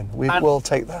cabin. We'll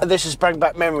take that. This is bringing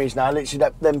back memories now,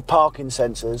 literally them parking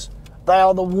sensors. They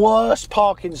are the worst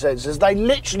parking sensors. They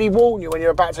literally warn you when you're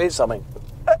about to hit something.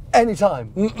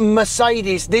 Anytime.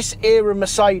 Mercedes, this era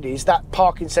Mercedes, that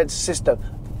parking sensor system,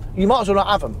 you might as well not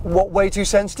have them. What, way too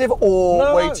sensitive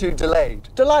or way too delayed?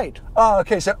 Delayed. Oh,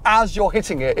 okay, so as you're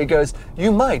hitting it, it goes,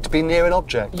 you might be near an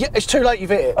object. Yeah, it's too late,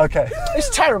 you've hit it. Okay. It's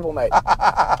terrible, mate.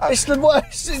 It's the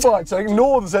worst. It's fine, so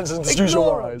ignore the sensors and just use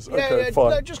your eyes. Okay,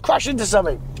 fine. No, just crash into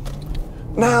something.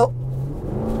 Now.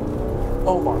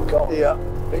 Oh my God. Yeah.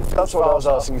 That's what I was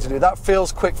asking you to do. That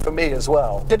feels quick for me as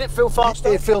well. Did it feel faster?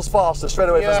 It feels faster straight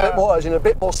away. It feels a bit more urgent, a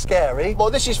bit more scary. Well,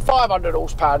 this is 500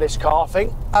 horsepower, this car, I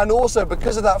think. And also,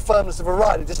 because of that firmness of a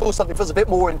ride, it just all suddenly feels a bit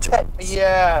more intense.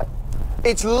 Yeah.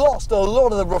 It's lost a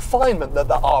lot of the refinement that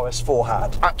the RS4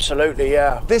 had. Absolutely,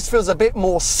 yeah. This feels a bit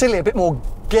more silly, a bit more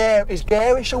is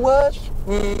garish a word?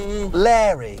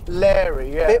 Larry.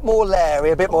 Larry, yeah. A bit more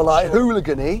Larry, a bit more like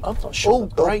hooligan-y. I'm not sure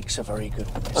the brakes are very good.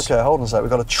 Okay, hold on a sec. We've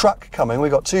got a truck coming. We've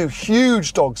got two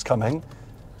huge dogs coming.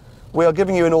 We are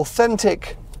giving you an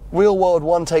authentic, real-world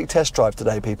one-take test drive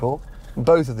today, people.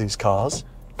 Both of these cars.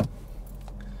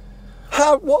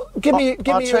 Give me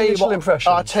your initial impression.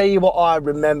 I'll tell you what I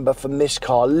remember from this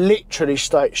car, literally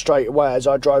straight away as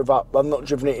I drove up. I've not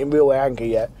driven it in real anger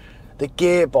yet. The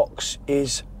gearbox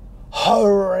is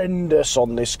horrendous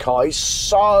on this car. It's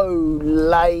so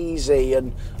lazy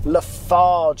and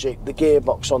lethargic, the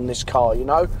gearbox on this car, you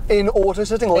know? In auto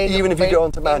setting or even if you go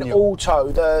onto manual? In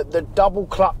auto, the double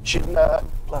clutch in...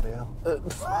 Bloody hell.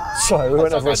 Sorry, we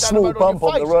went over a small bump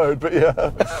on the road, but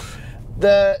yeah.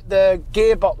 The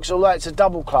gearbox, although it's a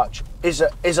double clutch, is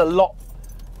a lot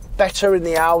better in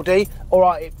the Audi. All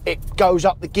right, it goes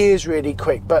up the gears really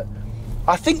quick, but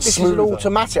I think this is an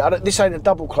automatic. This ain't a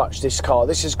double clutch, this car.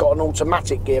 This has got an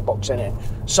automatic gearbox in it.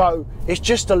 So it's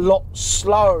just a lot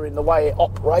slower in the way it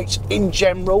operates in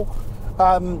general.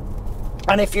 And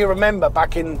if you remember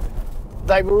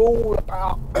they were all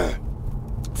about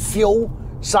fuel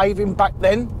saving back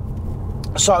then.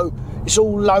 So it's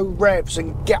all low revs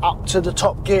and get up to the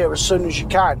top gear as soon as you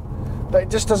can. But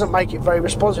it just doesn't make it very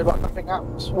responsive, like nothing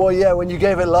happens. Well, yeah, when you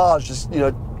gave it large, just,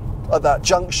 at that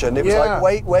junction, it was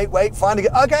like, wait, finally,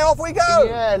 okay, off we go.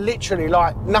 Yeah, literally,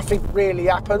 like nothing really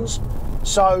happens.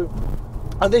 So,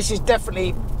 and this is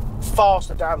definitely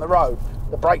faster down the road.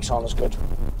 The brakes aren't as good,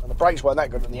 and the brakes weren't that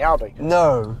good in the Audi.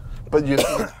 No, but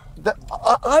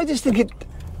I just think it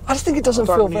doesn't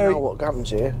feel very. I don't know what happens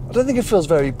here. I don't think it feels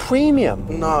very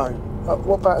premium. No.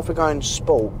 What about if we're going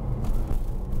sport?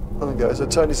 There we go. So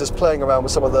Tony's just playing around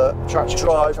with some of the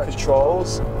drive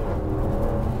controls.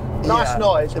 Nice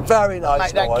noise. Very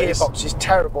nice noise. That gearbox is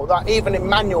terrible. Even in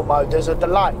manual mode, there's a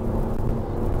delay.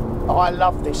 I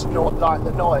love this, not like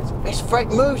the noise. It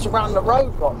moves around the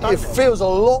road, doesn't it feels a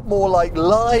lot more like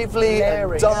lively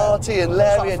Leery, and darty and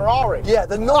Larry. It's like Ferrari. Yeah,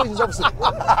 the noise is obviously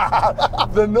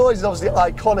the noise is obviously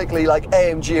iconically like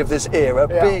AMG of this era,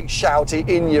 big, shouty,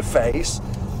 in your face.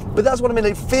 But that's what I mean.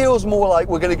 It feels more like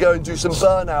we're going to go and do some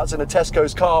burnouts in a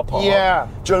Tesco's car park. Yeah.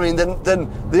 Do you know what I mean? Then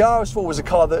the RS4 was a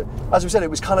car that, as we said, it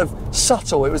was kind of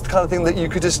subtle. It was the kind of thing that you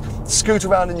could just scoot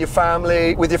around in your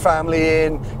family, with your family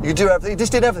in. You could do everything. It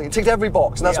just did everything. It ticked every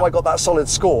box, and that's why I got that solid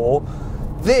score.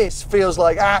 This feels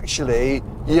like actually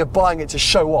you're buying it to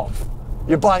show off.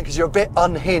 You're buying it because you're a bit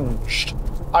unhinged.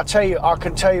 I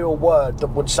can tell you a word that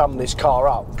would sum this car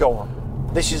up. Go on.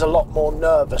 This is a lot more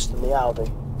nervous than the Audi.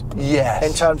 Yes.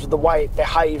 In terms of the way it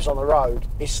behaves on the road,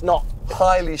 it's not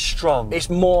highly strung. It's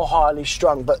more highly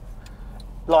strung, but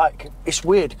like it's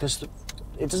weird because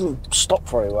it doesn't stop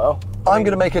very well. I'm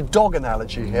going to make a dog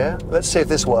analogy here. Let's see if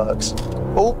this works.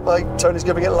 Oh, Tony's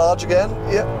giving it large again.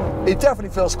 Yeah, it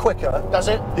definitely feels quicker. Does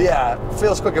it? Yeah, it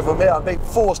feels quicker for me. I'm being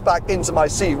forced back into my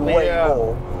seat way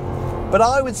more. But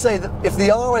I would say that if the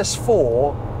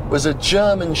RS4 was a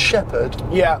German Shepherd,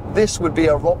 this would be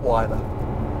a Rottweiler.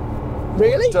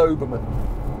 Really? Doberman.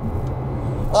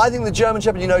 I think the German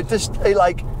Shepherd, you know,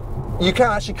 you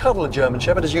can actually cuddle a German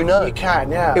Shepherd, as you know. You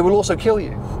can, yeah. It will also kill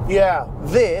you. Yeah.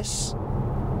 This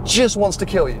just wants to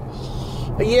kill you.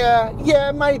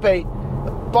 Yeah, maybe.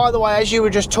 By the way, as you were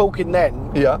just talking then,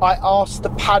 I asked the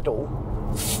paddle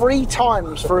 3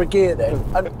 times for a gear then,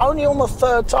 and only on the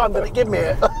 3rd time did it give me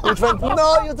it. Which went,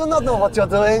 no, you do not know what you're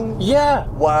doing. Yeah.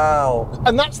 Wow.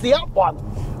 And that's the up one.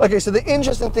 Okay, so the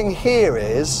interesting thing here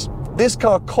is, this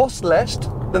car costs less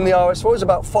than the RS4. It's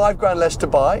about $5 less to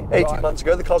buy. 18 months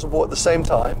ago, the cars were bought at the same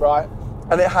time. Right.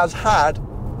 And it has had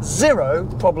 0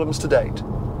 problems to date.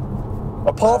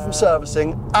 Apart from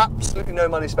servicing, absolutely no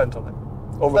money spent on it.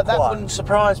 But that wouldn't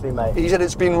surprise me, mate. He said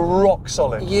it's been rock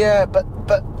solid. Yeah, but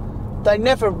they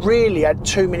never really had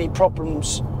too many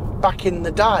problems back in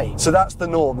the day. So that's the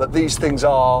norm, that these things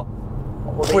are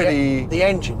pretty... The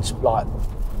engine's like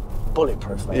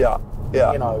bulletproof, mate. Yeah.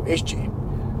 You know, it's...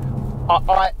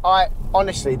 I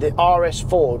honestly, the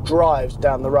RS4 drives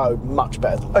down the road much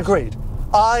better than this. Agreed.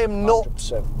 I'm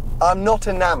not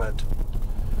enamoured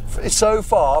so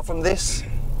far from this,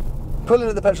 pulling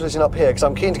at the petrol station up here because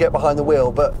I'm keen to get behind the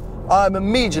wheel, but I'm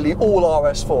immediately all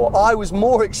RS4. I was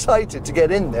more excited to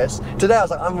get in this. Today I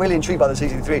was like, I'm really intrigued by the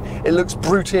C63. It looks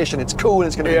brutish and it's cool and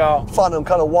it's going to be fun and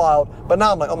kind of wild. But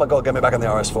now I'm like, oh my God, get me back in the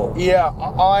RS4. Yeah,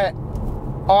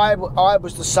 I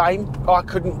was the same. I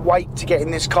couldn't wait to get in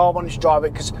this car, wanted to drive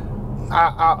it because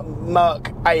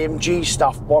Merc AMG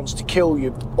stuff wants to kill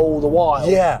you all the while.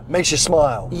 Yeah, makes you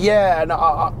smile. Yeah,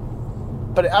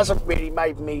 but it hasn't really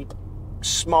made me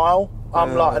smile.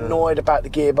 I'm like annoyed about the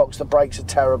gearbox. The brakes are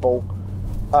terrible.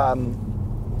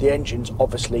 The engine's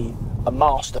obviously a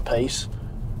masterpiece.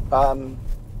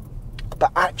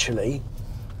 But actually,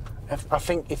 I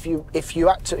think if you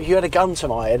had a gun to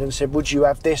my head and said, would you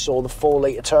have this or the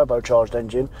 4-litre turbocharged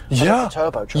engine? Yeah.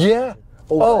 Turbocharged. Yeah.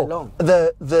 All day long.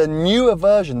 The newer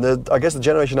version, I guess the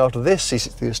generation after this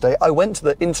C63 estate, I went to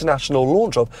the international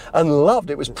launch of and loved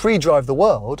it. It was pre-Drive the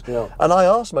World, and I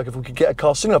asked Mike if we could get a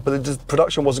car soon enough, but the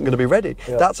production wasn't going to be ready.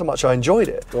 That's how much I enjoyed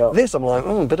it. This, I'm like,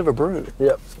 a bit of a brew.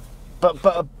 Yeah,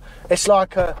 but it's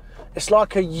like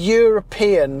a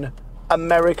European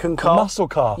American car. Muscle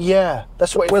car. Yeah,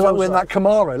 that's what it feels like. We're in that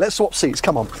Camaro. Let's swap seats,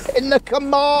 come on. In the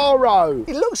Camaro!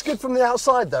 It looks good from the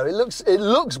outside though. It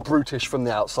looks brutish from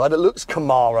the outside. It looks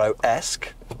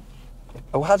Camaro-esque.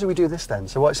 Oh, how do we do this then?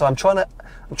 So I'm trying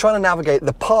to navigate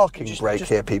the parking brake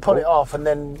here, people. Pull it off and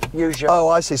then use your... Oh,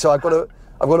 I see. So I've got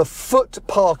a foot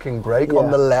parking brake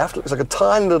on the left. Looks like a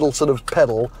tiny little sort of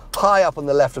pedal high up on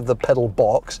the left of the pedal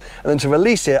box. And then to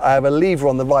release it, I have a lever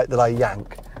on the right that I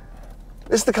yank.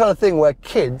 This is the kind of thing where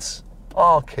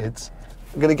our kids,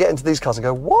 are going to get into these cars and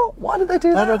go, what? Why did they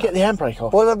do that? How do I get the handbrake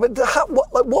off? Well,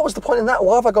 what was the point in that?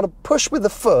 Why have I got to push with the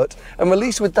foot and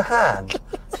release with the hand?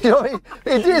 You know what I mean?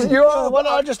 It is, you are. Why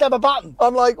don't I just have a button?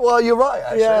 I'm like, well, you're right,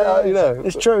 actually. Yeah, you know.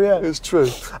 It's true, yeah. It's true.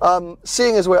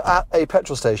 Seeing as we're at a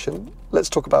petrol station, let's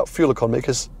talk about fuel economy,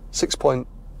 because 6.2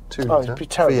 litre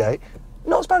V8,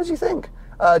 not as bad as you think.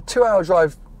 2-hour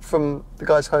drive from the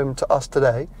guy's home to us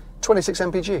today, 26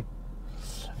 mpg.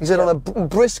 He said on a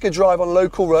brisker drive on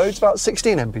local roads, about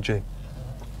 16 mpg.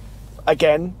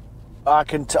 Again, I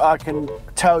can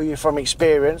tell you from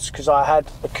experience, because I had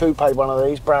a coupe one of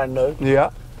these, brand new.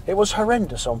 Yeah. It was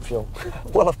horrendous on fuel.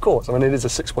 Well, of course. I mean, it is a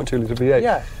 6.2 litre V8.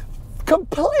 Yeah.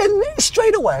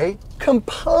 Straight away,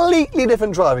 completely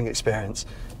different driving experience.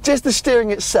 Just the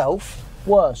steering itself.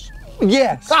 Worse.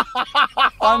 Yes.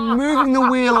 I'm moving the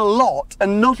wheel a lot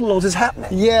and not a lot is happening.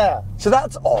 Yeah. So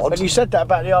that's odd. And you said that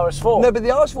about the RS4. No, but the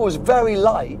RS4 is very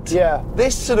light. Yeah.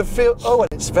 This sort of feels, oh,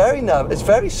 and it's very nervous. It's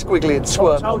very squiggly and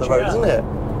squirmy on the road, isn't it?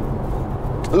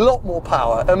 A lot more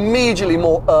power, immediately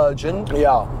more urgent.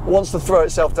 Yeah. Wants to throw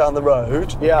itself down the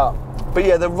road. Yeah. But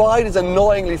yeah, the ride is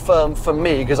annoyingly firm for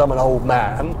me because I'm an old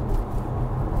man.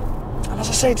 And as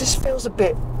I say, it just feels a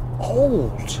bit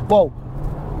old. Well,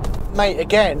 mate,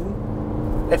 again,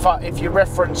 if you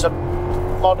reference a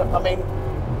modern, I mean,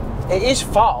 it is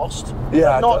fast.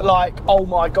 Yeah. But not like, oh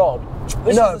my god.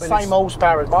 This No, is the but same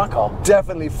horsepower as my car.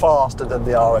 Definitely faster than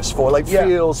the RS4. Like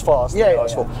feels faster than the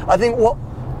RS4. I think what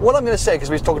I'm going to say, because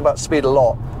we're talking about speed a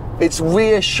lot, it's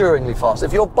reassuringly fast.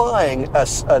 If you're buying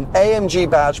an AMG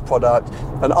badge product,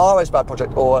 an RS badge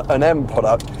product, or an M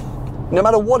product, no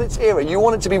matter what its era, you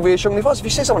want it to be reassuringly fast. If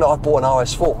you see someone, oh, I've bought an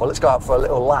RS4, well, let's go out for a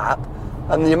little lap,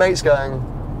 and your mate's going,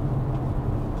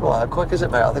 well, how quick is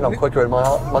it, mate? I think I'm quicker in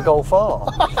my Golf R.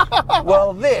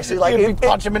 Well, this is like... You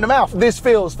punch him in the mouth. This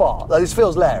feels fast. Like, this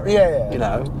feels Larry. Yeah. You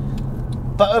know?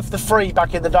 But of the three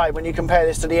back in the day, when you compare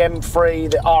this to the M3,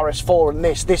 the RS4 and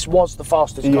this was the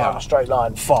fastest car in a straight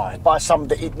line. Fine. By some,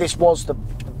 this was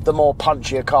the more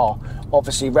punchier car.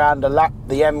 Obviously, round a lap,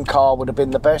 the M car would have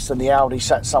been the best and the Audi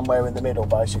sat somewhere in the middle,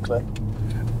 basically.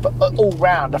 But all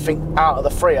round, I think, out of the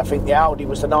three, I think the Audi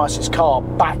was the nicest car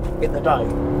back in the day.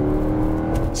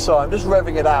 So I'm just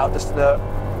revving it out just to...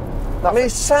 I mean,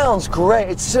 it sounds great.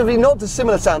 It's certainly not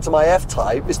dissimilar sound to my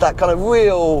F-Type. It's that kind of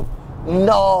real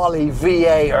gnarly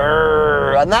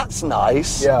V8, and that's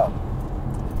nice. Yeah.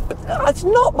 But there's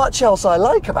not much else I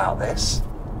like about this,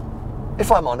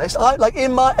 if I'm honest. At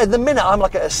the minute, I'm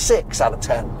like at a 6 out of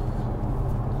 10.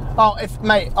 Oh,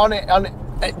 mate,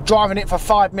 driving it for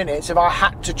 5 minutes, if I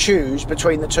had to choose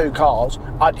between the two cars,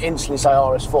 I'd instantly say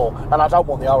RS4, and I don't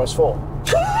want the RS4.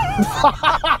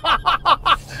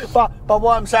 But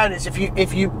what I'm saying is, if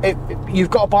you've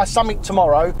got to buy something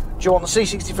tomorrow, do you want the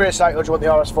C63 estate or do you want the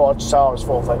RS4? I'd just say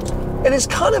RS4, thanks. And it's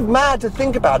kind of mad to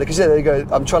think about it, because there you go,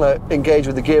 I'm trying to engage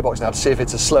with the gearbox now to see if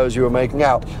it's as slow as you were making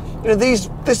out. You know, these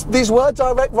were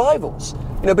direct rivals,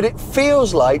 you know, but it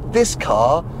feels like this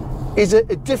car is a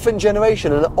different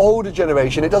generation, an older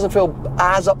generation. It doesn't feel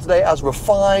as up to date, as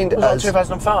refined as...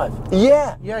 2005?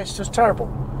 Yeah. Yeah, it's just terrible.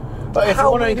 But if you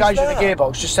want to engage with the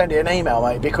gearbox, just send it an email,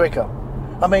 mate, it'd be quicker.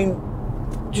 I mean,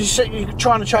 you're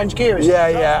trying to change gears.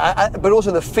 Yeah. But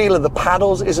also the feel of the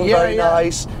paddles isn't very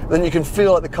nice. Then you can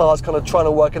feel like the car's kind of trying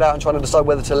to work it out and trying to decide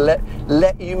whether to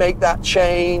let you make that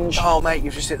change. Oh, mate,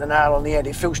 you've just hit the nail on the head.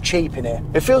 It feels cheap in here.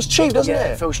 It feels cheap, doesn't it? Yeah,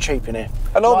 it feels cheap in here.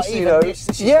 And obviously,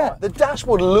 the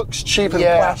dashboard looks cheap and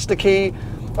plasticky.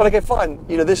 And okay, fine.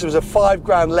 You know, this was a £5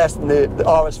 grand less than the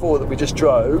RS4 that we just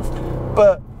drove.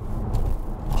 But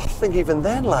I think even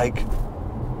then, like...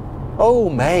 Oh,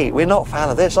 mate, we're not a fan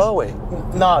of this, are we?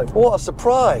 No. What a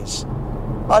surprise.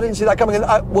 I didn't see that coming in.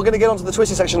 We're going to get onto the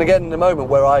twisting section again in a moment,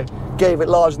 where I gave it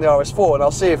larger than the RS4, and I'll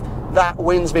see if that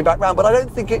wins me back round. But I don't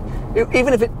think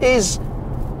even if it is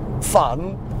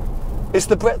fun, it's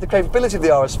the breadth, the capability of the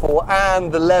RS4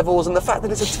 and the levels and the fact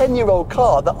that it's a 10-year-old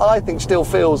car that I think still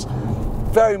feels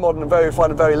very modern and very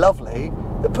refined and very lovely,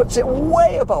 that puts it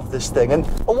way above this thing. And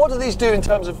what do these do in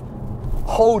terms of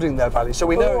holding their value? So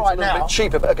we know it's a little bit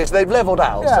cheaper, but okay, so they've levelled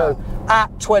out. So at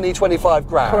 25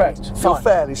 grand, correct, you're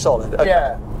fairly solid. Okay.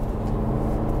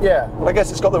 Yeah. Well, I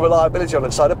guess it's got the reliability on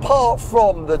its side. Apart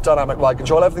from the dynamic ride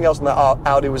control, everything else in that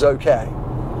Audi was okay.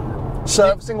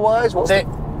 Servicing wise, what's the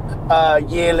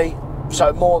yearly?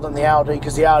 So more than the Audi,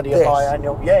 because the Audi are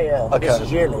biannual. Yeah. Okay. This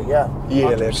is yearly. Yeah.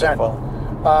 Yearly. 100%.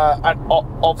 And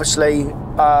obviously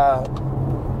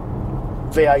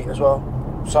V8 as well.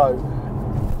 So.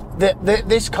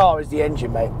 This car is the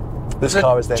engine, mate. This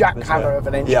car is the jackhammer of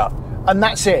an engine. Yeah. And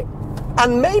that's it.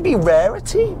 And maybe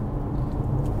rarity?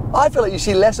 I feel like you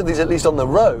see less of these, at least on the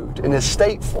road, in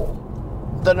estate form.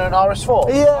 Than an RS4?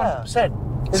 Yeah.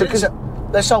 100%. So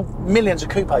they sold millions of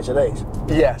coupes of these.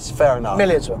 Yes, fair enough.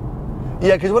 Millions of them.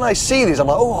 Yeah, because when I see these, I'm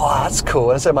like, oh, that's cool.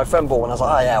 And so my friend bought one, I was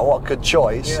like, oh yeah, what a good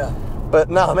choice. Yeah.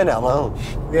 But now I'm in it, I'm like, oh.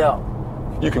 Yeah.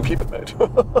 You can keep it, mate.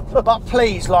 But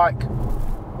please, like,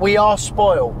 we are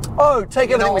spoiled. Oh, take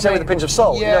everything we say with a pinch of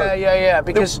salt. Yeah,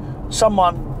 because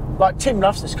someone, like Tim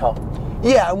loves this car.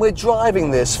 Yeah, and we're driving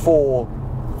this for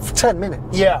 10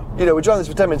 minutes. Yeah. You know, we're driving this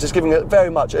for 10 minutes, just giving it very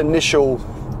much initial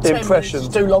impressions. 10 minutes is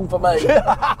too long for me.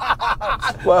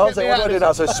 Well, I'll say, what do I do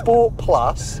now? So Sport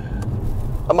Plus.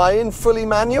 Am I in fully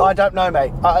manual? I don't know,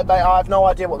 mate. I have no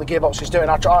idea what the gearbox is doing.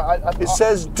 It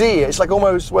says D. It's like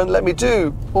almost won't let me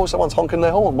do. Oh, someone's honking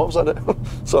their horn. What was I doing?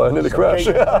 Sorry, I nearly crashed.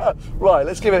 Right,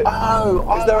 let's give it. Oh,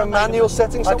 is there a manual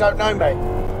setting somewhere? I don't know, mate.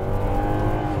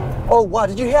 Oh, wow,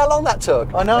 did you hear how long that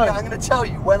took? I know. Okay, I'm going to tell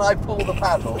you when I pull the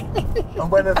paddle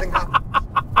and when anything happens.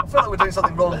 I feel like we're doing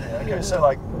something wrong here. Okay, so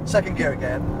like, second gear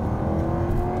again.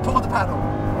 Pull the paddle.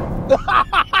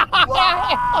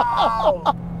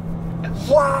 Wow!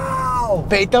 Wow!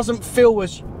 But it doesn't feel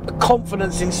as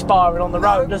confidence inspiring on the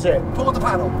road, does it? Pull the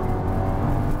paddle.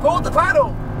 Pull the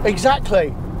paddle.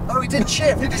 Exactly. Oh, he didn't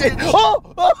shift. He did. Oh!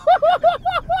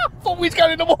 Thought we was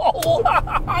going in the wall.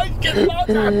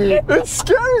 It's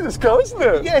scary, this car, isn't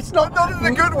it? Yeah, it's not. Not in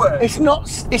a good way. It's not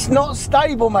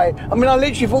stable, mate. I mean, I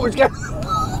literally thought it was going.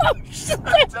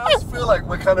 It does feel like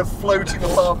we're kind of floating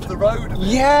above the road.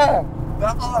 Yeah.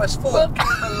 That RS4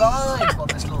 came alive on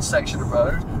this little section of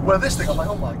road. Where this thing, I'm like,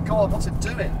 oh my god, what's it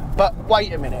doing? But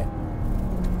wait a minute.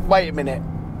 Wait a minute.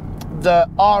 The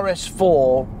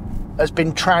RS4 has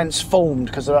been transformed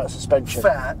because of that suspension.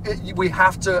 Fair. We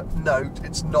have to note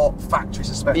it's not factory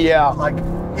suspension. Yeah. Like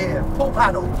here, pull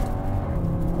paddle.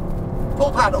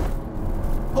 Pull paddle.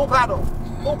 Pull paddle.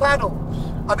 Pull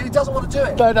paddle. I mean, he doesn't want to do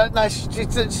it. No.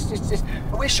 It's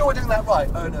Are we sure we're doing that right?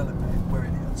 Oh no, mate, we're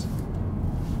idiots.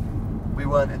 We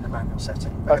weren't in the manual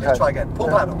setting. Okay, let's try again. Pull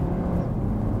paddle.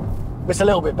 It's a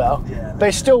little bit better. Yeah. But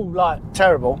it's still like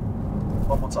terrible.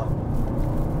 One more time.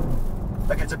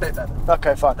 Okay, it's a bit better.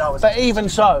 Okay, fine. But even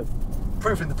so.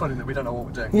 Proof in the pudding that we don't know what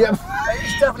we're doing. Yeah.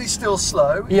 It's definitely still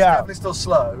slow. It's Yeah. definitely still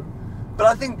slow. But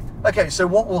I think, okay, so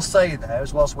what we'll say there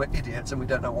is, whilst we're idiots and we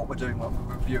don't know what we're doing when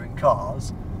we're reviewing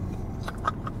cars,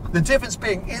 the difference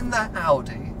being in that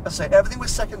Audi, I say everything was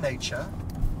second nature.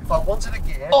 If I wanted a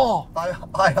gear,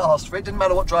 I asked for it. Didn't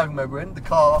matter what driving mode we're in. The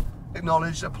car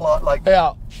acknowledged, applied. Like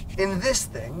in this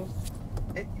thing,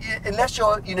 unless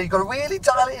you're, you've got to really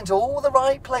dial it into all the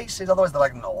right places. Otherwise, they're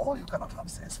like, no, you cannot have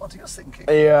this. What are you thinking?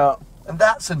 Yeah. And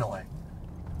that's annoying.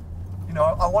 You know,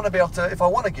 I want to be able to. If I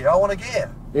want a gear, I want a gear.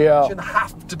 Yeah. It shouldn't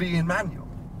have to be in manual.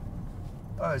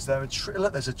 Oh, is there a tree?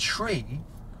 Look, there's a tree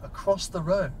across the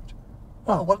road.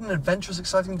 Oh, what an adventurous,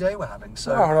 exciting day we're having.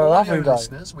 So, lovely day.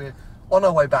 listeners, we're on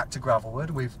our way back to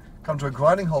Gravelwood. We've come to a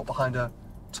grinding halt behind a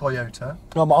Toyota.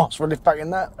 I might ask for a lift back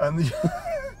in that. And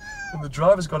the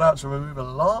driver's gone out to remove a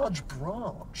large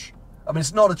branch. I mean,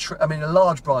 it's not a tree. I mean, a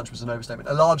large branch was an overstatement.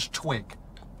 A large twig.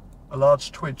 A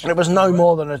large twig. It was no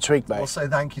more than a twig, mate. We'll say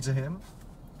thank you to him.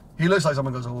 He looks like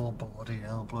someone goes, oh, bloody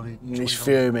hell, bloody. He's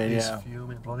fuming, He's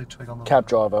fuming, bloody twig on the cab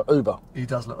driver, Uber. He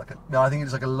does look like a. No, I think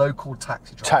it's like a local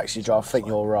taxi driver. Taxi driver, I think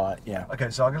you're right, yeah.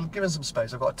 Okay, so I'm going to give him some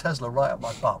space. I've got a Tesla right up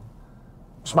my bum.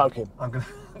 Smoke him. I'm going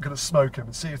to smoke him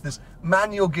and see if this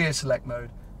manual gear select mode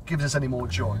gives us any more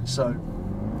joy. So,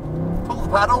 pull the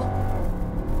paddle.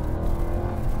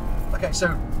 Okay,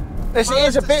 so. This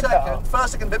is a bit better.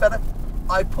 First, second, a bit better.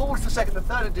 I pulled for second and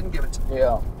third, it didn't give it to me.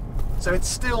 Yeah. So it's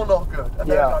still not good. And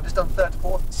then I've just done third to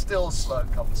fourth, still slow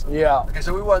and cumbersome. Yeah. Okay,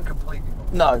 so we weren't completely wrong.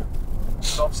 No.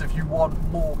 So obviously, if you want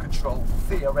more control,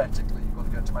 theoretically, you've got to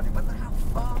go to manual. But how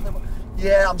far?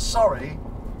 Yeah, I'm sorry.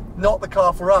 Not the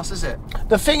car for us, is it?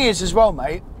 The thing is as well,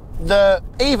 mate,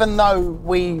 even though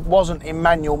we wasn't in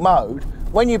manual mode,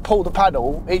 when you pull the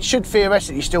paddle, it should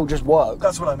theoretically still just work.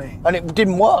 That's what I mean. And it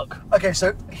didn't work. Okay,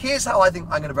 so here's how I think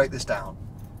I'm going to break this down.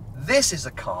 This is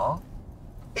a car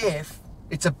if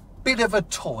it's a bit of a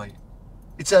toy.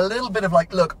 It's a little bit of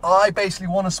like, look, I basically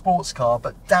want a sports car,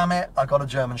 but damn it, I got a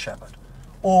German Shepherd.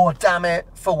 Or damn it,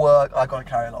 for work, I got to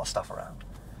carry a lot of stuff around.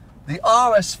 The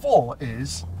RS4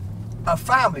 is a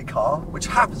family car, which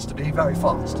happens to be very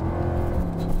fast.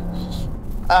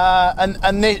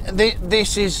 And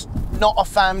this is not a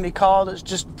family car that's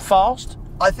just fast?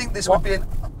 I think this would be an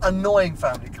annoying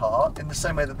family car in the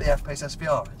same way that the F-Pace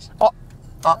SVR is.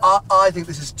 I think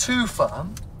this is too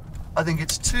firm. I think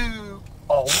it's too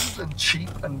old and cheap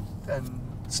and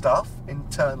stuff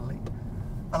internally.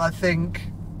 And I think,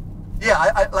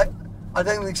 I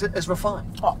don't think it's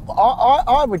refined.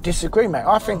 I would disagree, mate.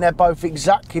 I think they're both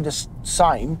exactly the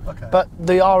same, but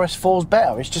the RS4's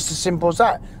better. It's just as simple as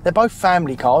that. They're both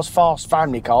family cars, fast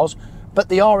family cars, but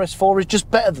the RS4 is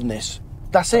just better than this.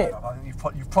 That's it. I think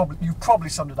you've probably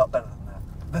summed it up better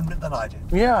than that, than I did.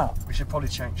 Yeah. We should probably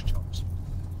change jobs.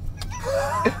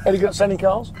 Any good at selling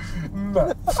cars?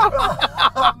 No.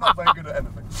 I'm not very good at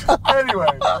anything.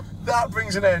 Anyway, that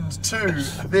brings an end to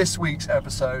this week's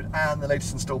episode and the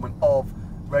latest instalment of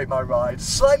Rate My Ride.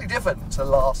 Slightly different to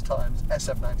last time's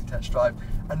SF90 test drive.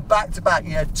 And back to back,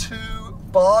 you had two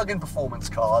bargain performance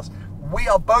cars. We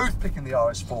are both picking the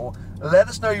RS4. Let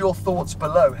us know your thoughts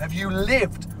below. Have you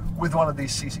lived with one of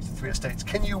these C63 estates?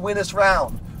 Can you win us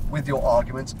round with your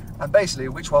arguments? And basically,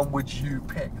 which one would you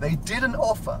pick? They didn't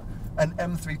offer an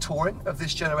M3 Touring of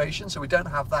this generation, so we don't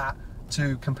have that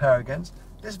to compare against.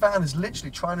 This van is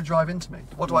literally trying to drive into me.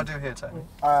 What do I do here, Tony?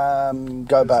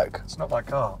 Go back. It's not my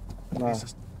car. No. He's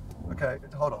just... Okay,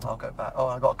 hold on, I'll go back. Oh,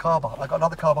 I got a car behind. I got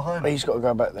another car behind me. He's got to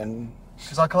go back then.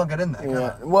 Because I can't get in there, can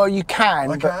I? Well, you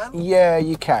can. I can? Yeah,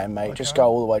 you can, mate. I Just can? go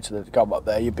all the way to the... Go up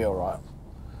there, you'll be all right.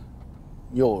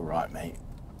 You're all right, mate.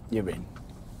 You're in.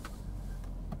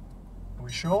 Are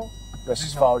we sure? That's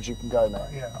as far as you can go, mate.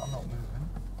 Yeah, I'm not moving.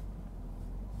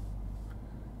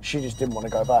 She just didn't want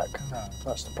to go back. No.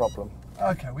 That's the problem.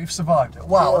 Okay, we've survived it.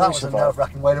 Wow, Yeah, that we was survived. a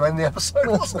nerve-wracking way to end the episode,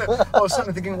 wasn't it? I was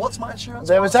suddenly thinking, what's my insurance?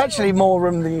 There was actually more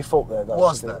room than you thought there, though.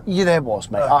 Was there? Yeah, there was,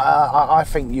 mate. Okay. I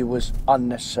think you was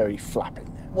unnecessarily flapping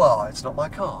there. Well, it's not my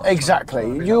car.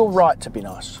 Exactly. You're right to be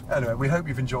nice. Anyway, we hope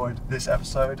you've enjoyed this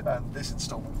episode and this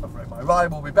instalment of Rate My Ride.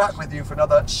 We'll be back with you for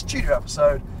another studio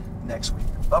episode next week.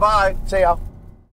 Bye-bye. See ya.